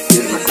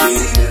 Here's my key,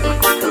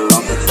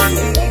 philosophy.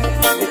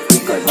 A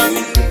freak like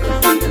me,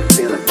 just need to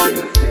feel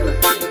it.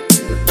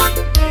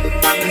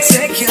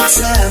 Take your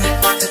time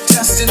to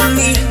trust in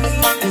me,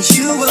 and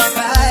you will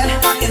find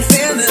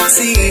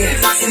infinity,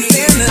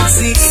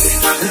 infinity.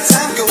 And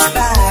time goes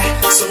by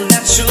so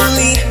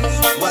naturally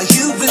while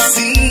you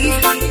receive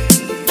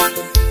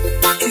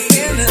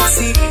infinity.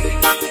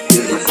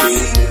 Here's my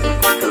key,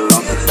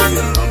 philosophy.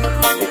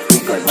 A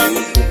freak like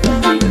me,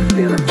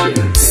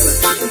 just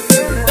need to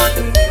feel it.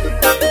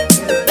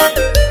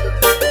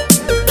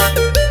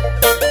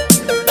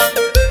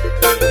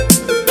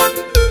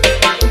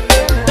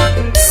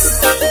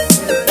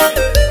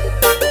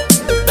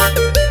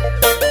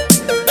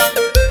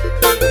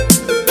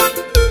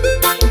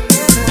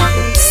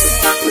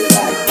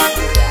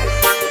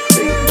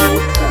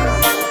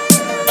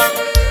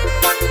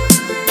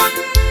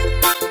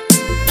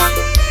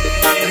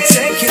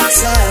 Take your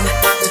time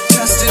to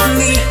trust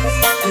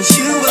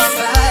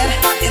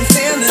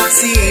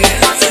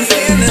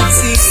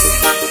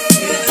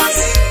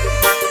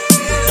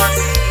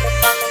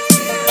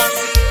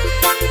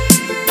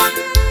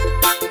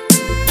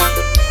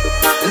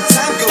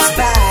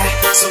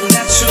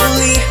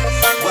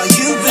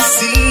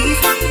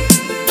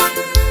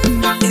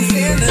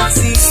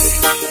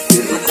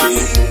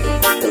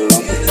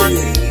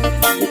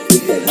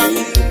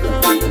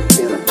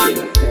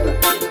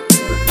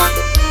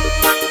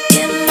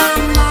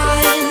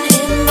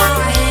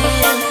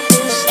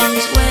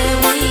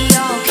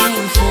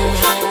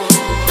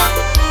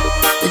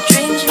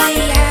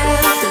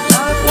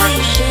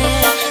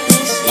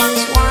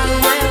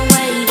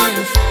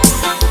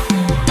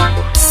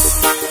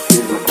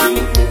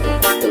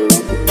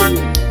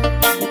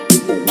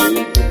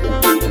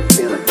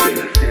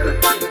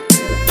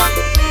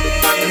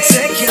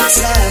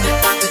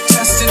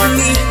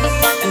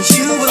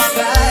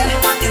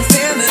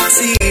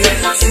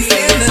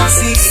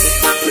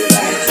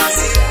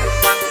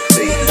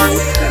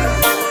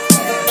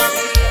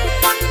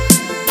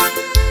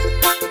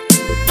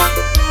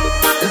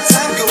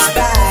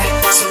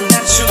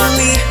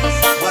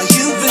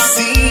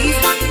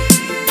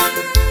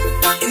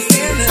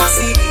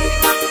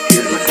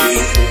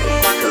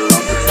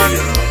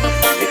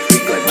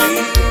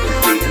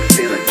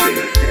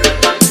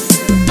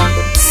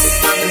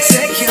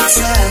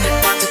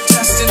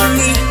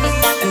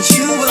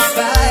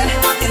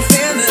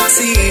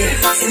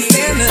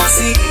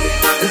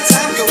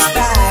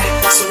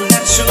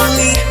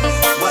naturally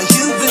while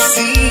you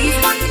receive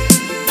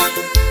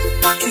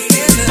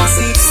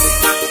infinity.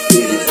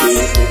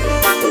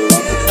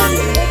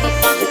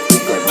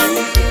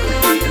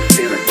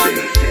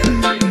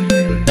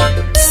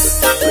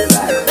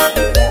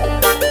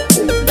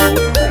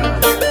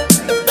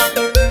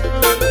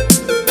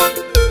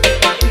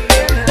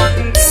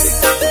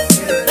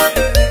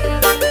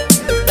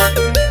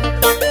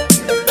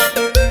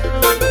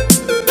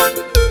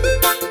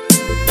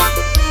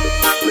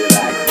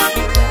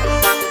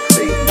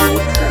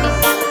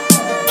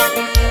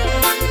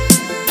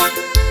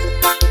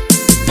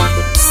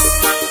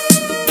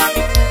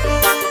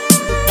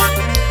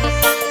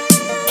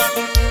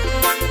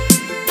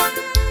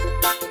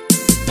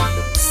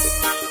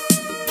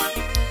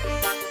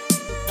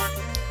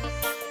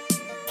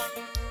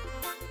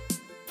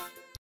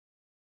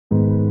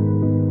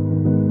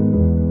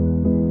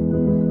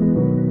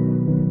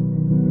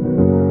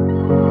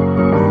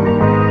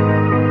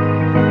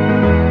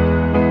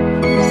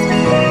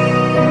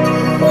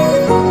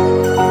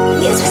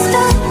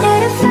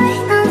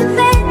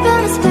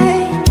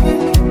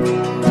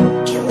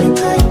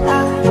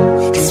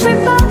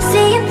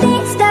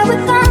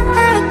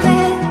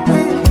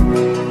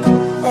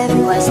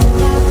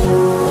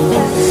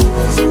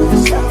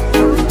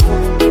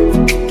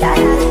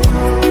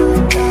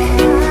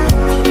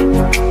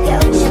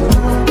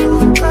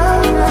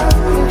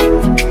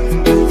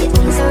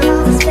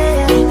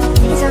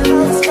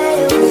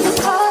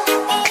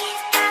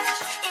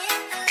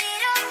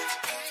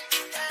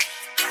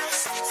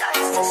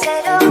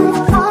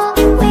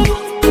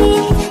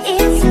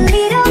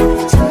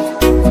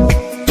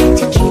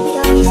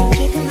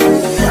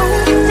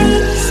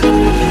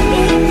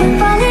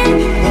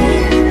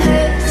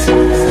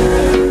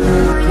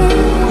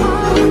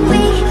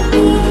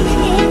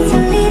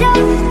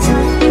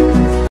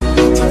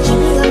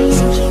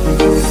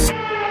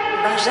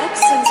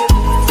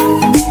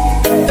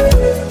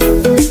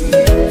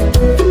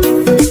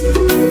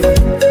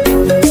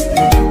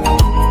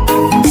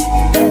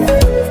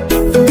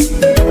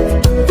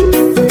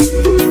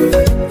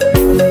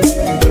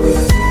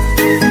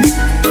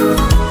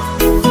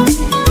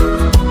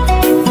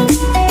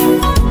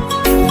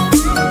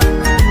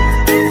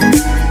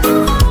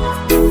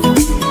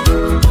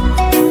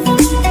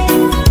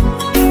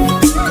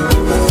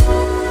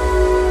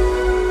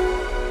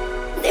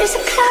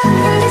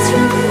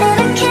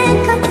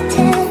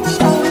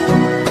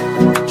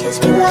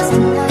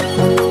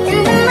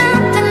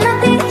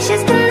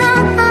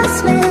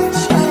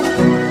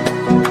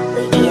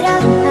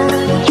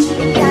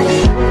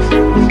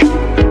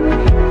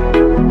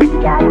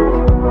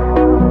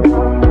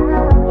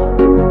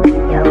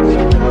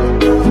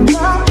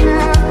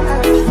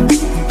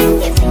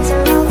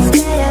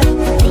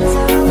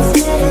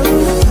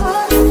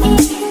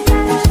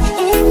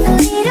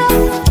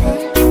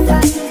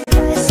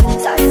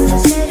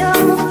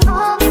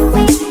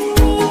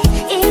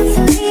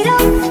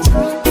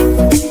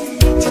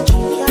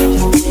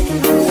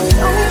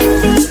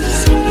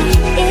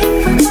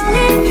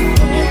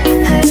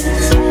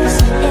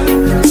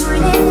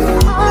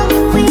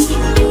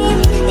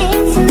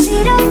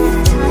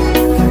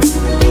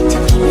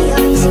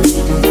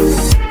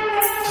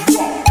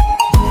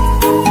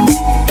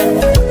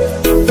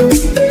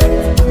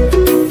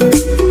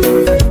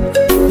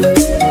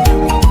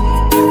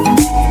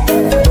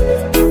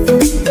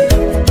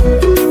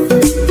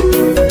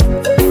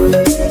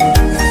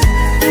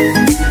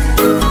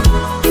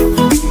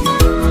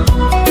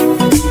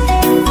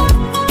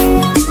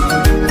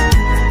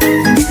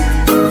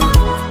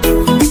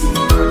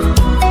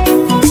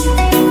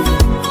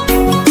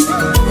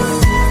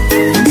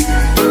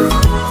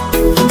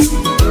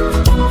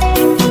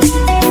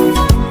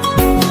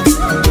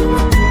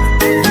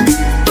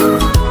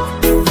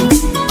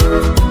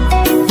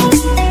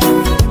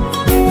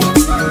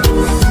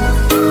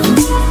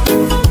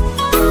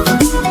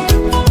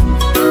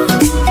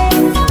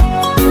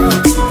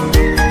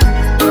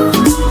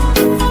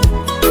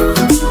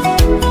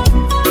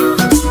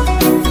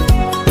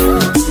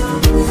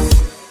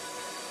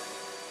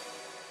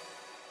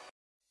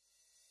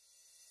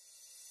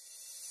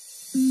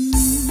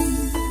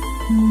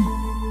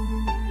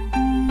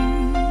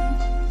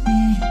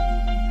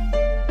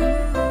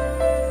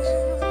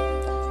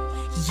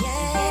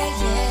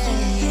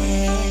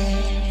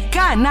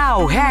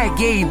 Canal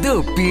Reggae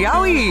do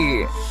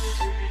Piauí.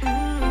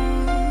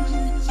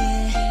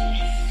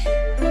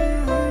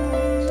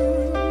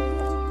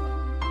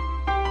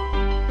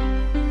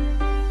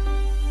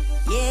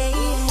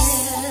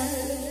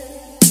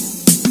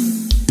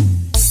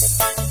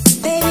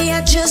 Baby,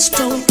 I just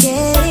don't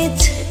get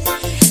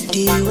it. Do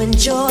you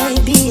enjoy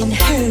being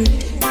hurt?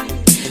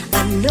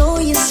 I know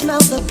you smell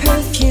the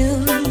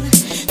perfume,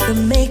 the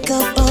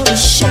makeup on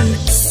his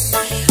shirt.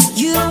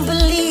 You don't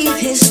believe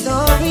his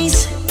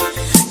stories.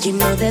 You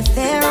know that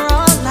they're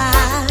all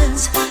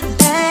lies.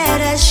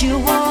 Bad as you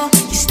are,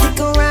 you stick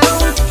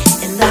around,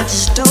 and I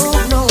just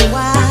don't know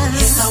why.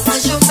 If I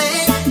was your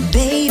man,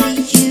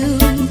 baby, you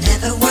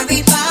never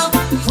worry about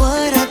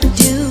what I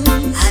do.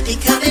 I'd be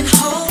coming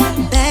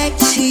home back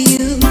to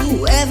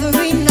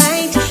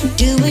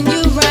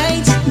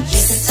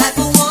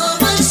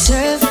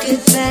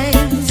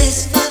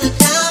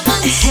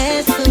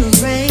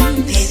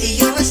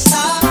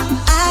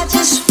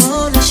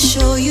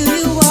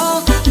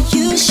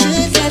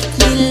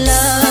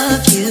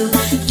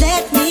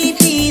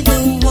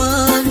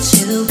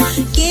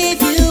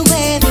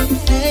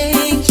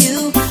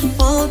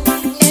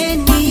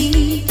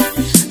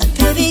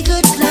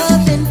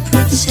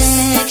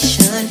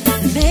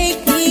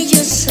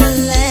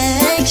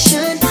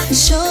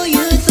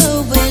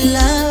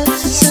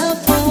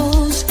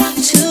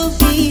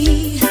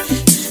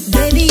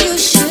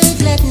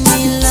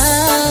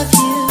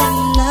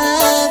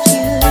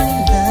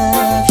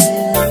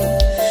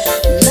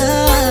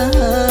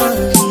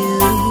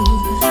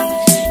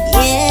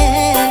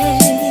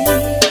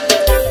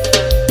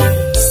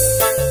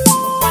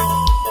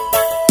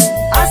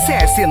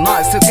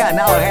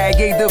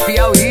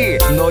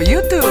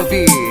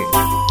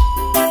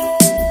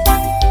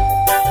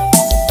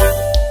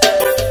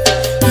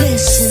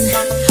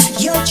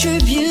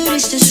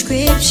nice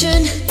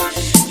description.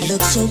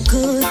 Looks so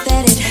good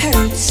that it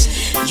hurts.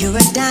 You're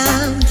a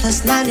dime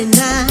plus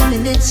 99,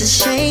 and it's a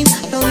shame.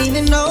 Don't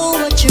even know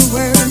what you're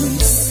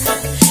worth.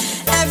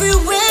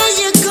 Everywhere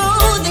you go,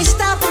 they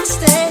stop and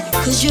stare,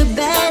 'cause you're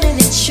bad and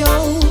it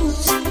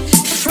shows.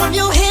 From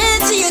your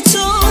head to your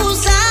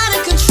toes, out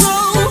of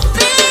control.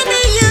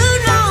 Baby, you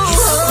know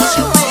what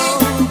you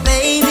want.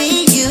 Baby,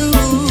 you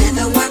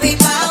never worry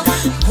about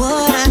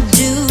what I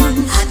do.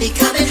 I be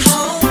coming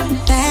home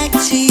back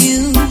to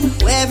you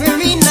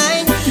every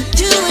night,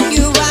 doing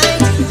you right.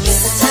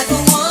 You're the type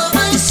of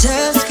woman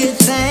deserves good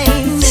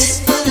things.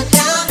 Fistful of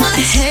diamonds,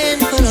 a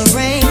handful of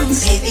rings.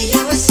 Baby,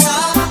 you're a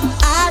star.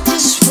 I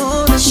just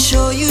wanna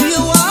show you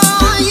you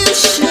are. You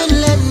should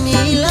let me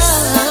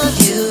love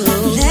you.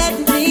 Let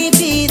me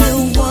be the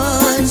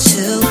one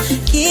to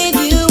give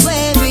you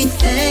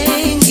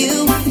everything you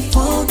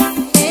want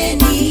and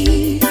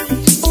need.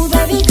 Oh,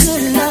 baby,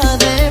 good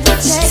love and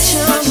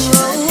protection.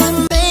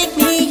 Oh, make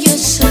me your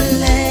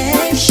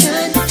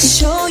selection.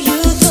 Show you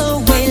the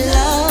way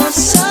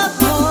love's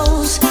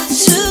supposed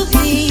to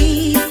be.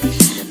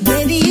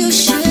 Baby, you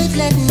should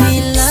let me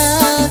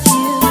love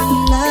you,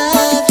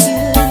 love you,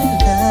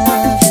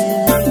 love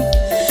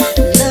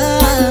you,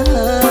 love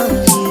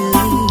you.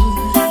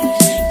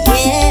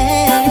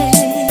 Yeah,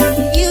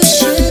 you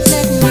should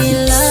let me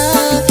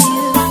love you,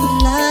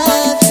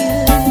 love you,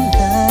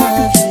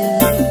 love you,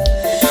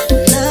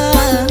 love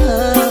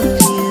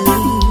you.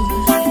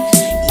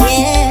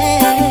 Yeah.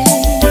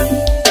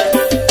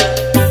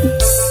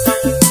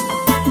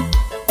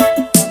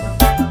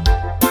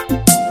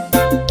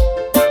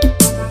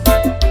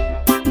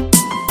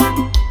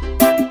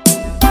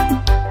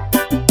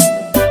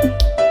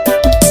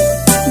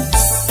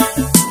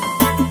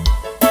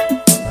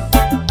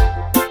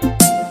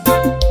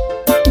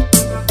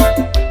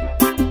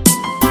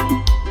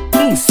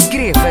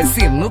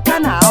 Inscreva-se no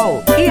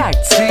canal e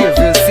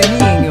ative o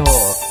sininho.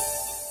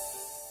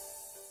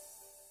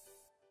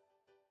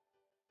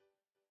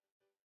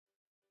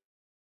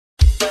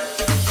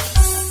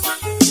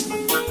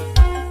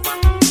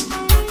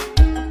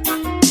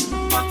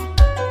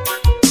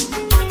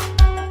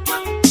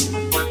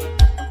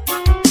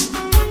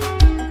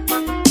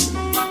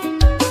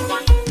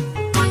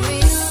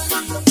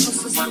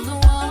 Posters on the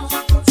wall,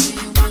 say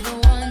you were the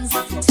ones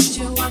that the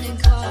teacher wouldn't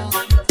call.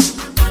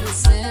 Let us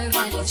stare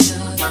at each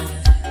other,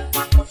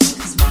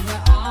 'cause we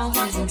were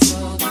always in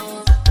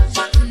trouble.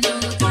 You know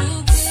the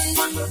group did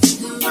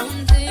their own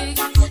thing.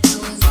 I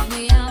was on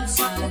the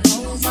outside,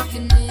 always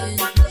looking in.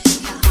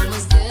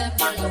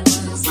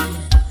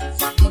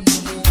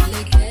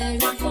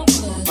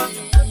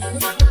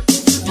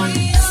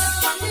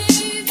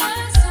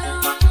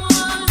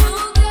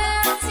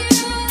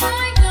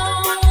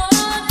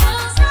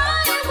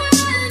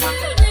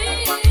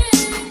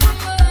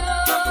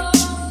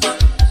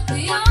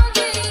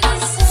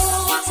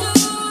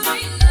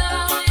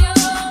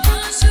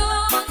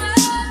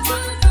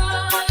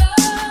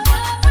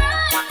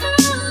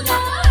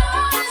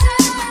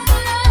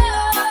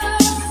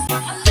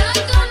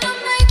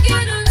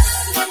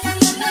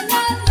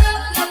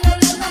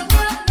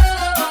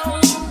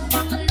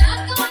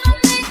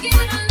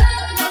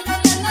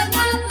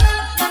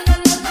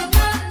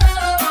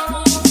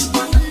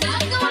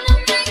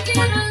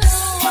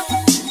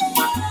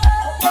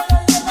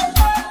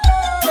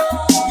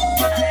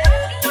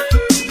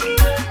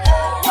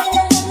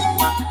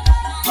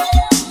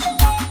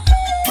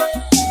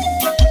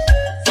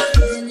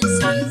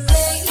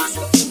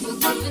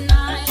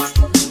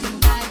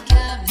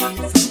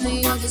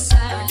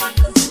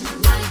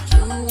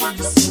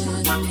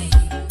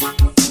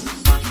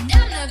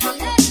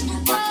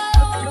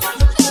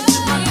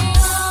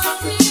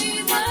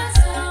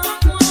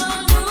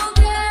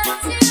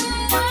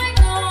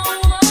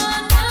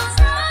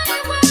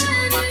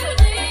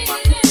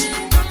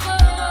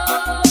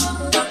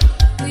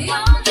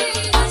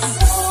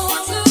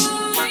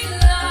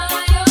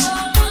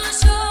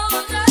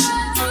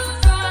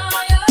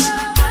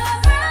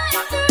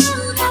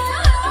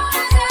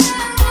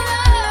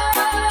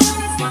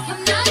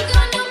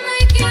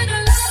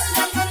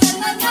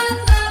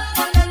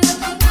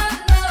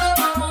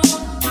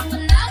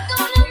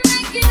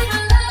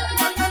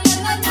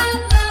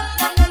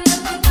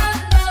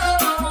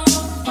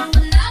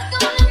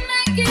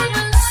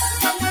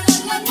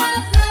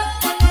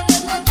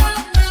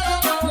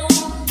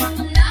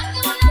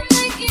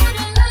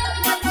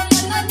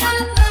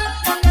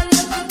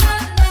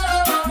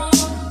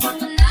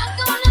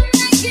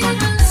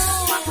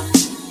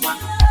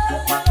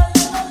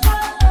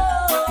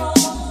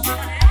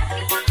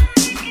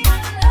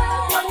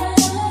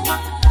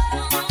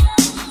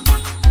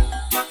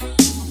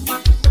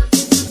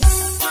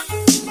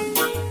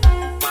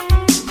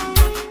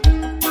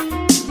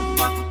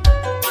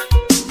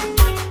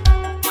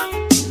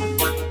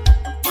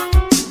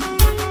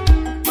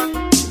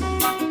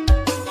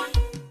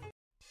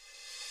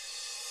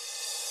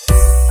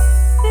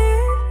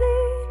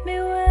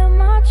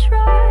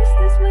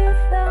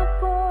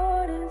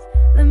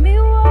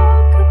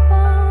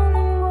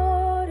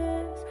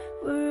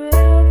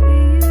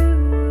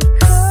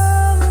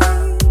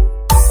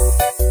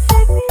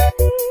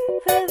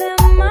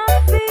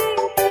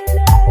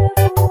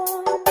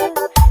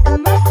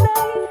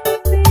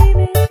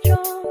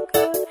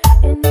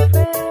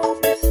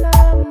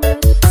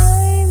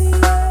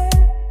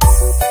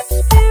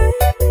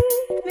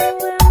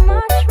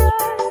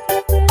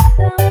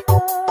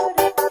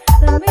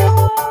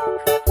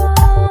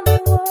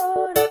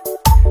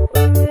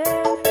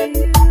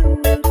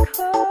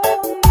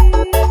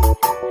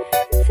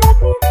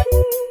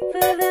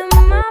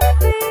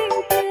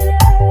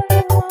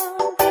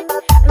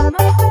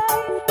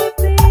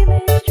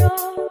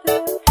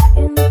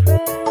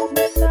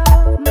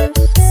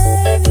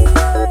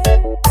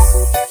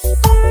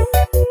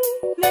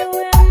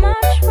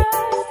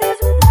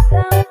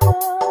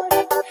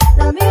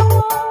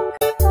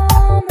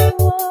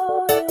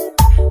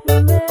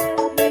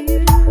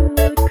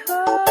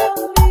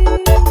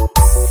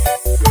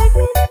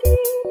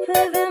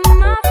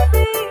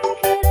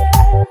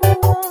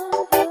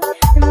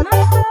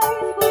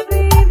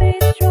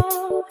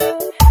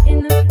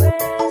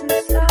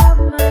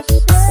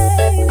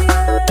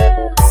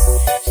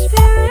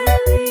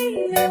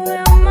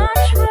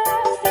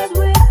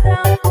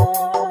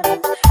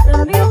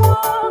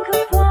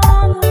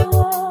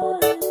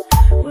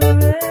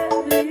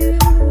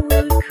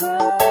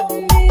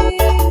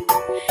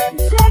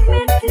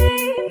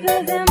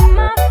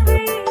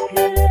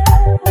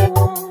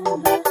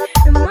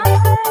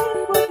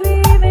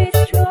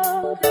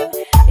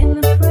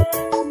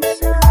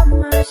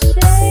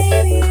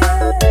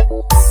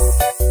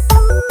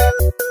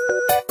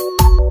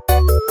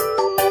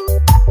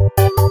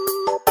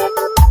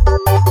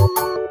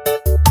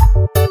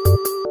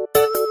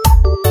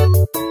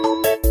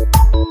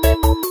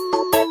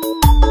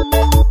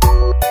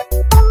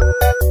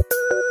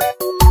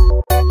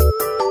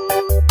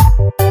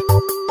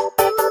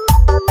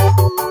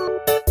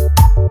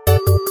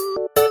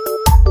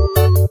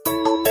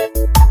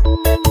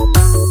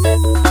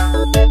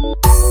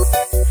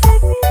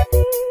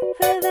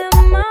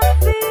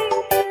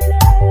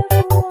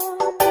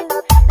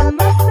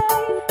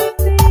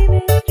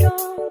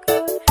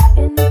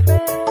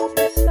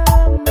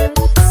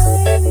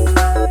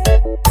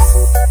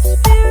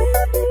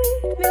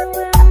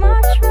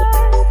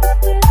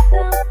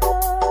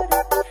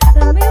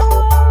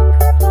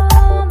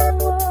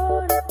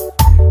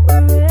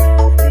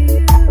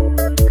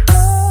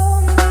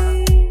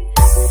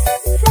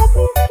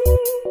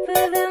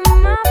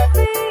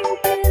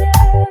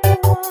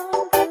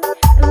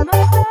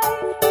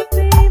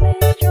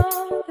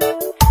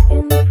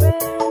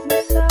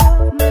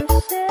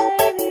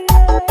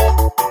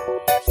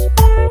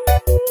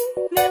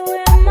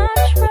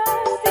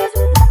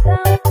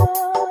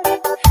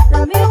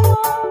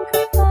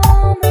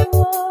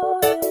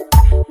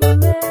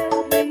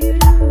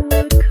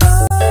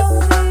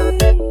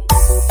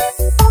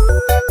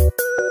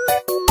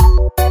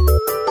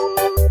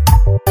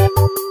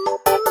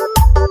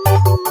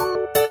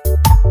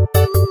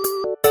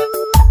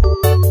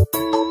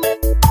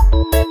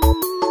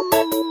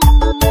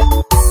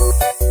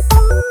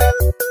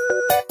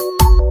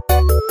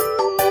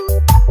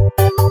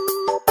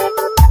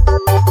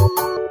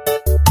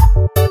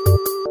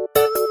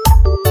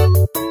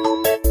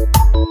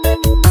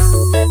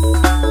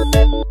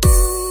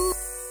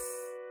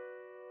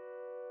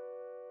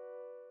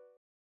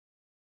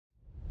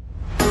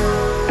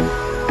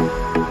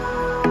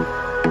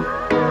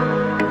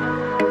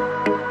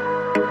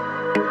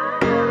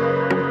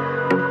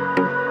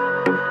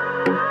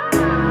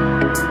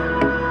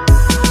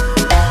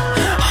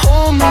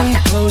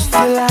 close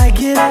till I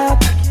get up.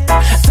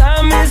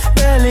 Time is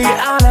barely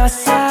on our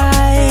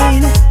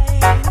side.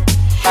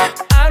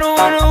 I don't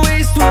wanna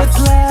waste what's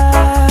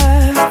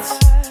left.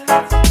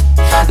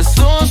 The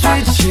storms we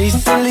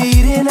chase are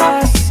leading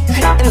us,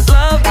 and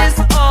love is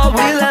all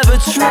we'll ever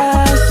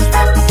trust.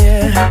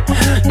 Yeah,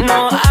 no,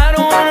 I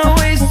don't wanna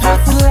waste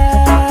what's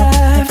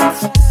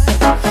left.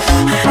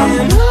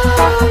 And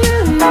on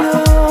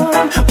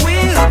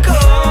we'll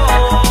go,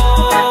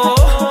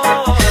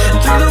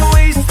 through the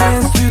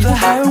wastelands, through the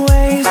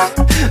highways,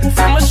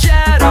 till my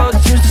shadow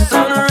turns to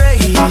sun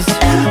rays.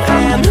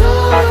 And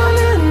on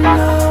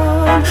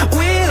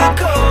we'll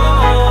go,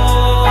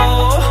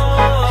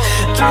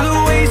 through the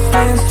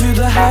wastelands, through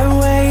the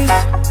highways,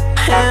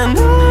 and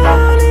on.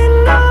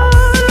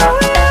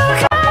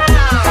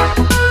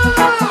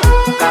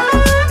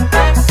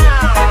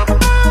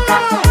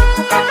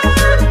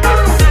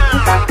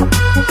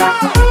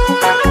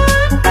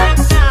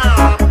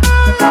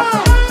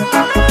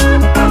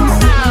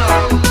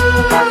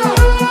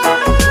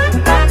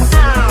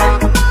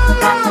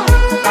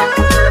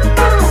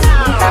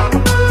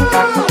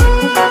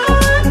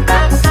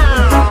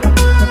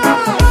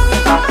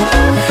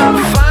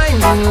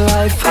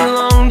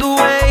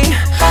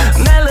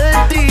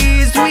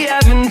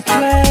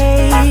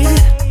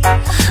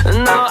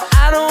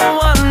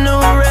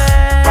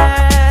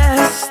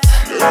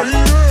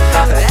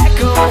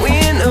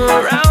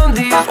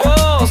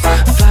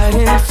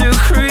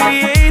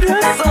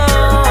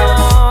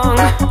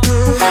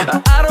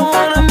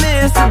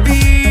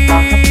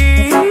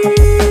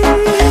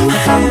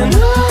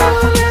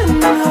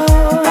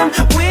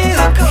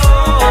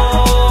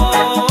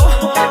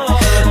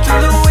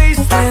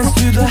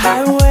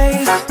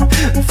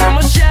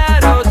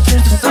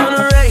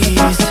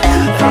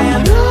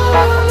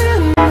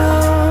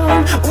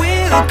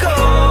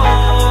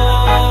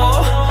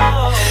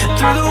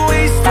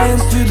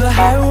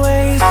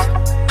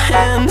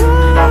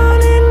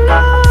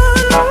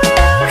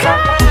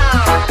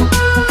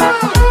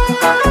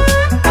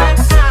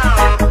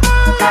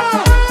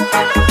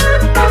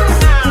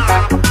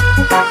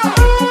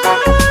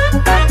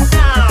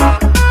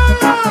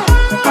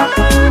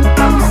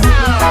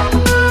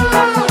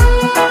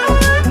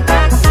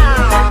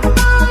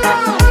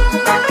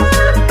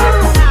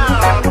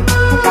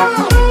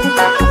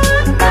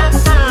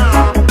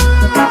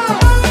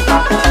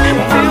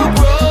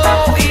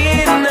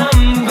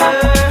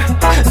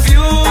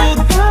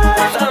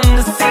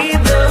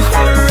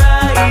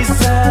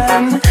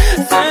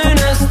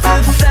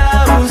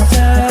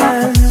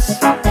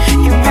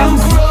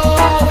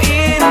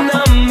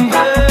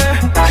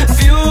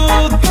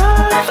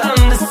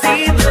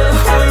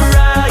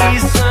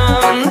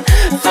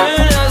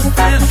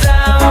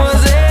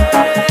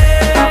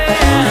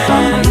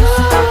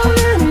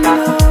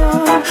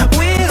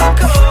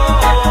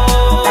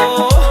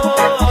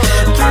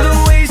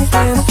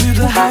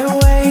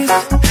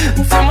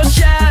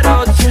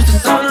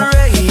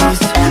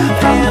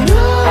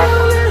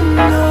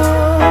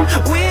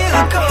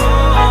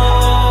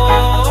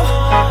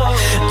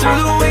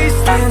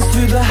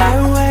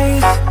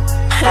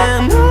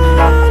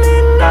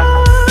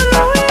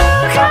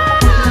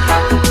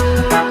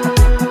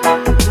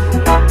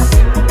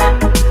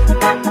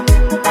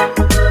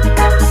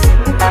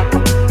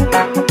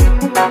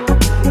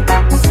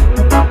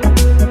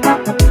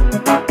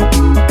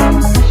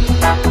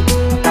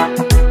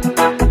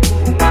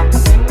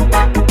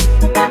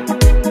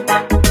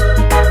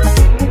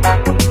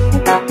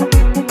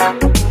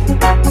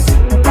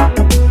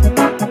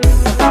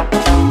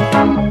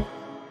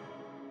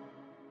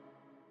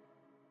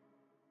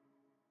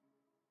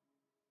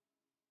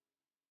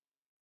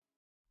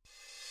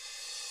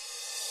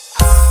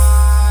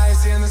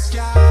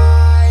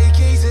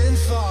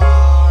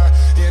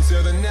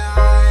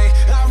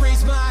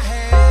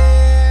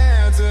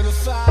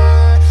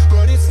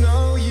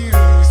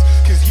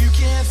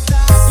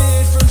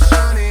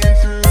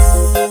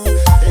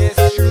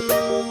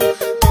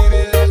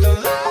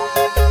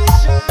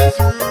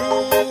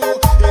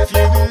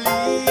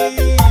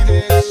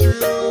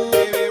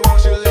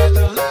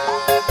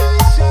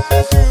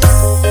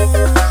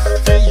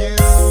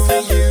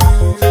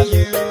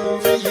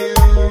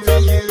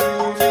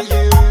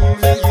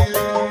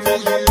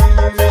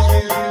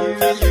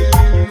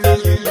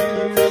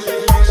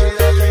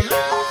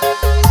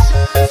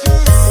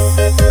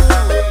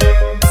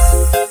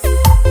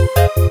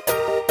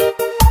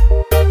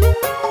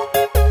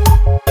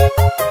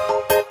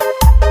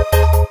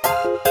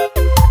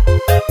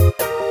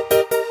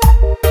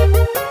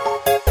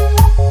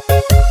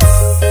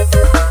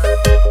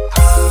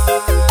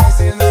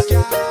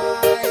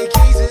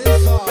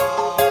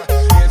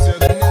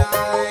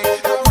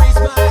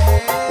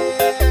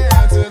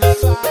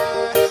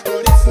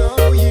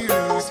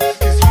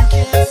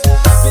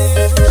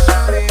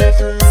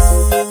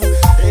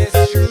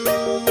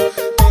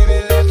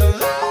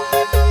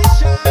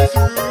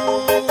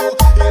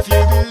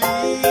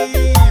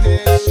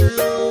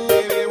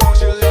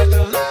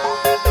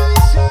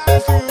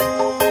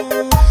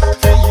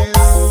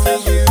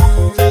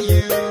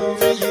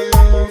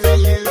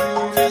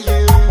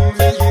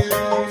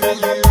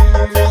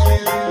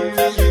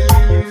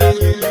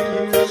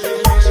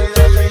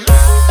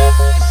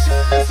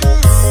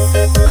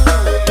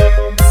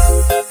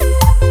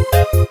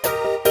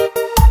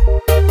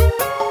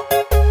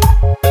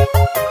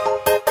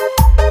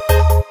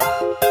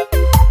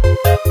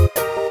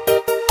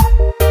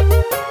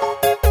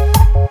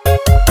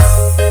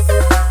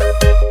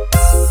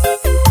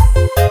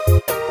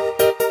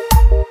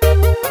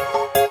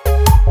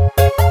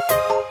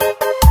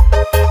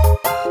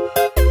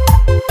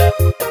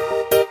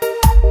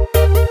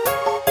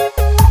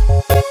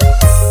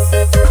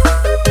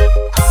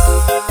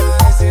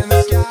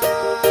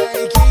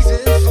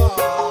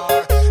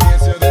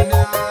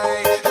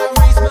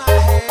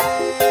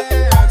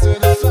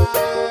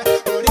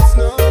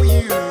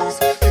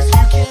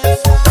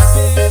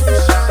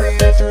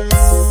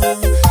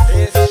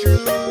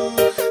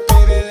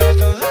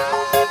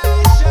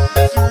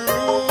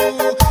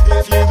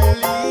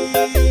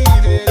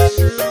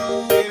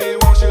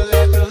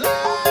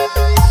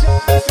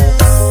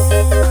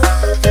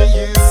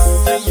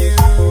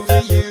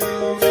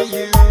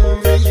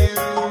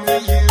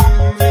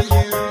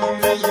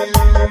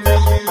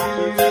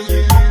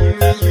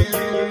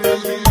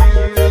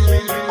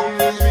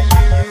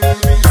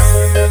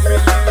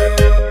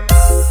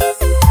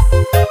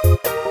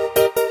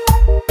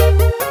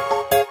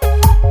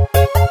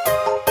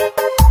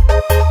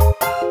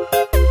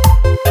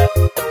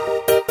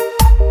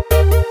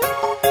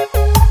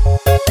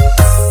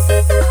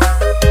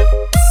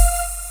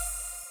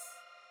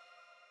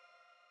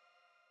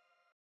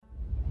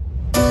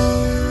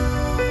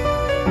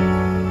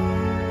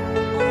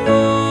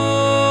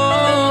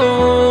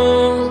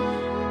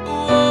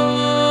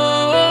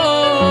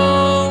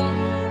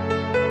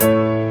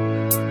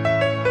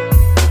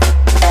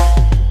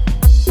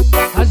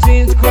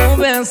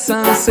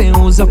 conversa, cê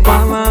usa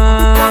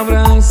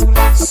palavras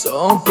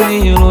só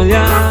pelo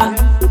olhar.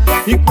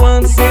 E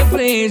quando cê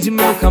prende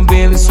meu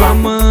cabelo em sua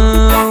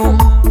mão,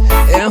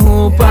 é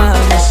roupa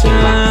no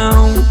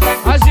chão.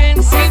 A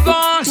gente se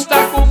gosta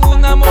como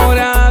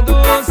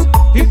namorados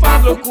e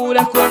faz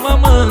loucura como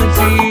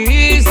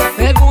amantes.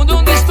 Pergunto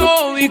onde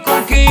estou e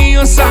com quem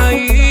eu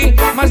saí,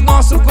 mas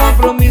nosso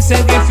compromisso é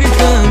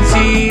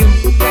edificante.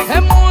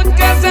 É muito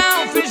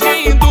casal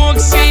fingindo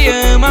que se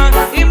ama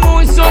e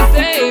muito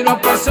solteiro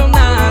apaixonado.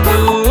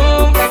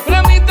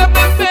 Pra mim tá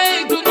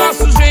perfeito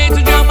nosso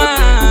jeito de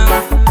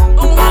amar,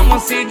 um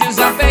romance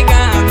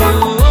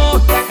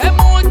desapegado. É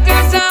muito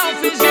casal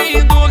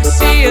fingindo que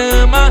se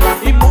ama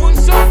e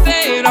muito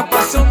solteiro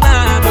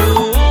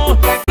apaixonado.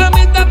 Pra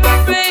mim tá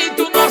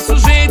perfeito nosso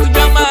jeito de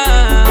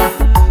amar,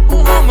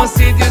 um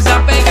romance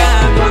desapegado.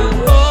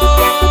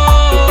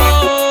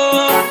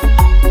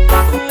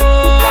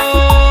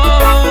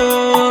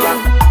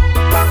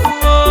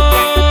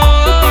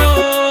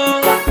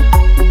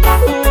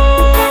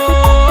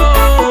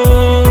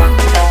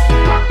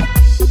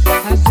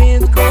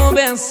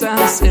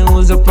 Cê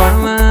usa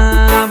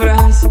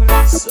palavras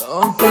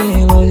só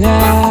pelo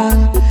olhar.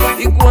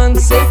 E quando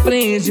cê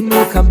prende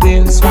meu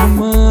cabelo em sua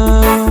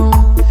mão,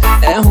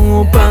 é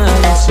roupa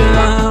no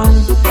chão.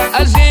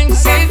 A gente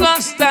se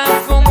gosta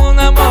como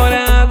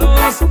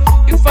namorados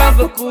e faz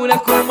loucura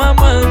como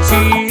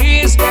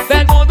amantes.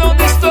 Pergunto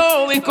onde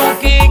estou e com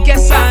quem